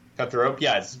 yeah. Cut the Rope?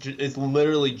 Yeah, it's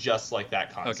literally just like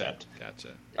that concept. Okay, gotcha.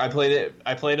 I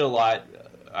played it a lot.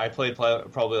 I played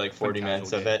probably like 40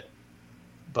 minutes of it,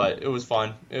 but it was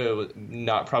fun.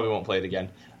 Probably won't play it again.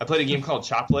 I played a game called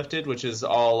Choplifted, which is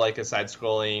all like a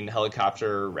side-scrolling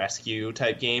helicopter rescue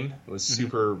type game. It was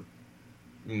super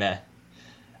meh.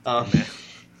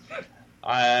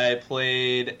 I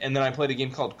played a game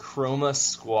called Chroma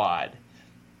Squad,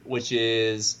 which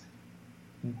is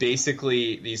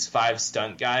basically these 5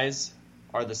 stunt guys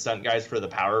are the stunt guys for the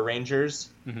Power Rangers.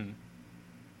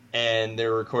 And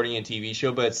they're recording a TV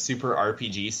show, but it's super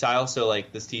RPG style. So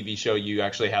this TV show, you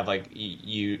actually have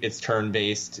it's turn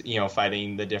based,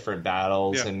 fighting the different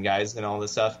battles and guys and all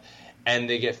this stuff. And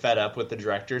they get fed up with the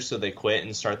director, so they quit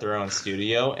and start their own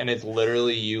studio. And it's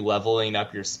literally you leveling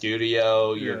up your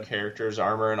studio, your character's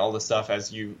armor, and all the stuff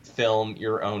as you film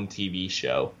your own TV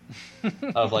show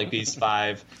of these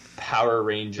 5 Power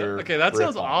Ranger. Okay, that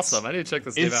sounds awesome. I need to check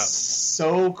this game out. It's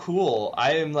so cool.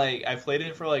 I played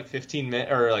it for 15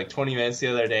 minutes or 20 minutes the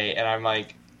other day, and I'm I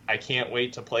can't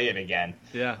wait to play it again.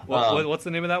 Yeah. What's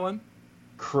the name of that one?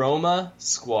 Chroma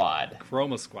Squad.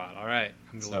 Chroma Squad. All right.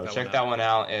 So check that one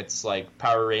out. It's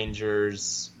Power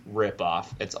Rangers ripoff.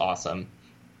 It's awesome.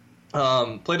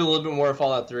 Played a little bit more of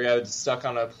Fallout 3. I was stuck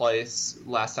on a place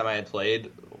last time I had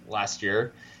played last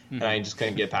year, and I just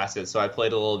couldn't get past it. So I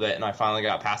played a little bit, and I finally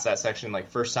got past that section.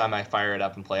 First time I fire it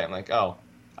up and play it, I'm like, oh,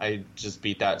 I just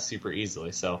beat that super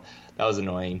easily. So that was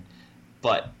annoying.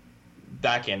 But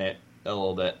back in it a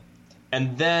little bit.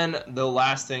 And then the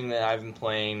last thing that I've been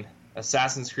playing,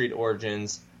 Assassin's Creed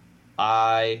Origins.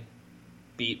 I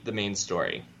beat the main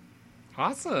story.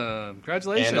 Awesome!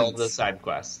 Congratulations! And all the side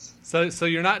quests. So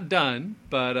you're not done,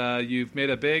 but you've made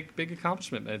a big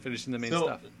accomplishment by finishing the main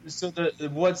stuff. So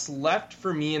what's left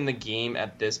for me in the game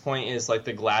at this point is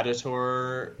the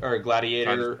gladiator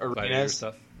arenas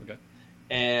stuff. Okay.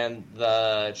 And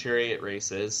the chariot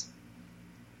races,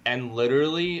 and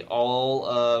literally all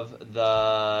of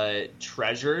the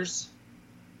treasures.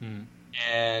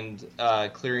 And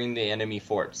clearing the enemy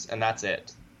forts, and that's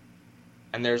it.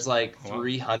 And there's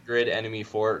 300 enemy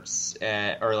forts,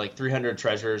 or 300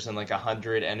 treasures and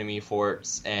 100 enemy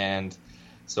forts, and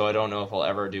so I don't know if I'll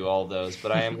ever do all those,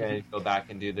 but I am going to go back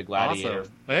and do the gladiator.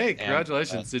 Awesome. Hey,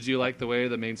 congratulations! Did you like the way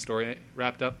the main story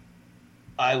wrapped up?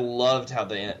 I loved how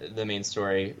the main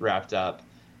story wrapped up.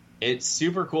 It's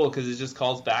super cool because it just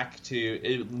calls back to,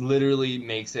 it literally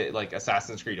makes it like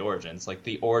Assassin's Creed Origins, like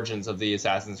the origins of the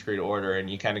Assassin's Creed Order, and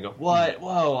you kind of go, what?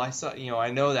 Whoa, I saw,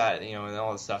 I know that, and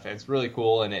all this stuff. And it's really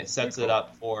cool, and it sets it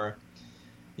up for,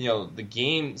 the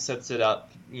game sets it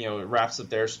up, it wraps up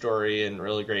their story and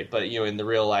really great. But, in the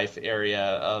real life area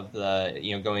of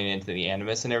the, going into the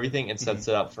Animus and everything, it sets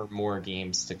it up for more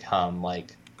games to come,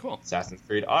 like Assassin's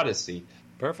Creed Odyssey.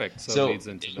 Perfect. So it leads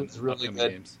into it's really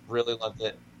good. Games. Really loved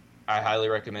it. I highly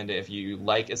recommend it if you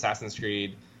like Assassin's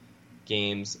Creed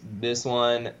games. This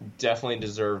one definitely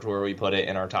deserved where we put it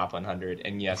in our top 100,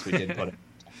 and yes, we did put it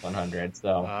in top 100.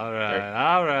 So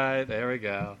all right, there we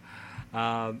go.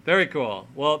 Very cool.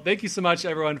 Well, thank you so much,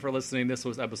 everyone, for listening. This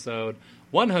was episode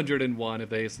 101 of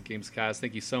the Ace Games Cast.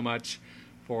 Thank you so much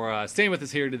for staying with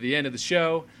us here to the end of the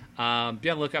show. Be on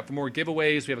the lookout for more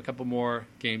giveaways. We have a couple more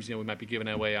games we might be giving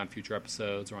away on future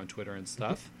episodes or on Twitter and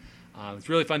stuff. It's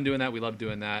really fun doing that. We love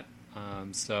doing that.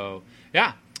 So,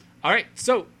 yeah. All right.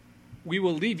 So, we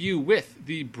will leave you with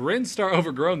the Brinstar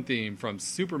Overgrown theme from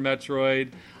Super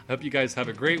Metroid. I hope you guys have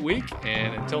a great week.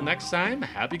 And until next time,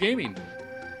 happy gaming.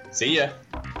 See ya.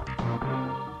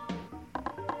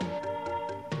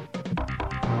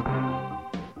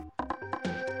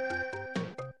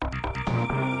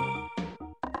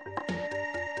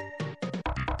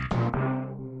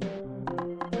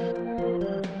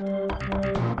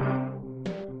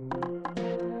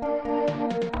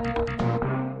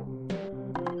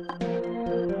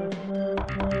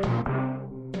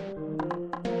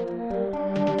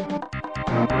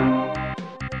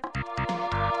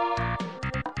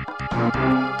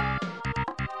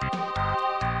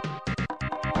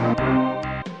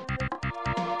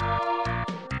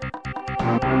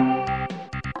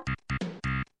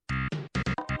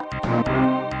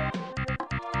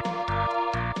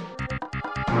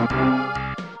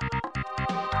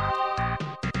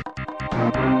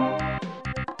 Thank you.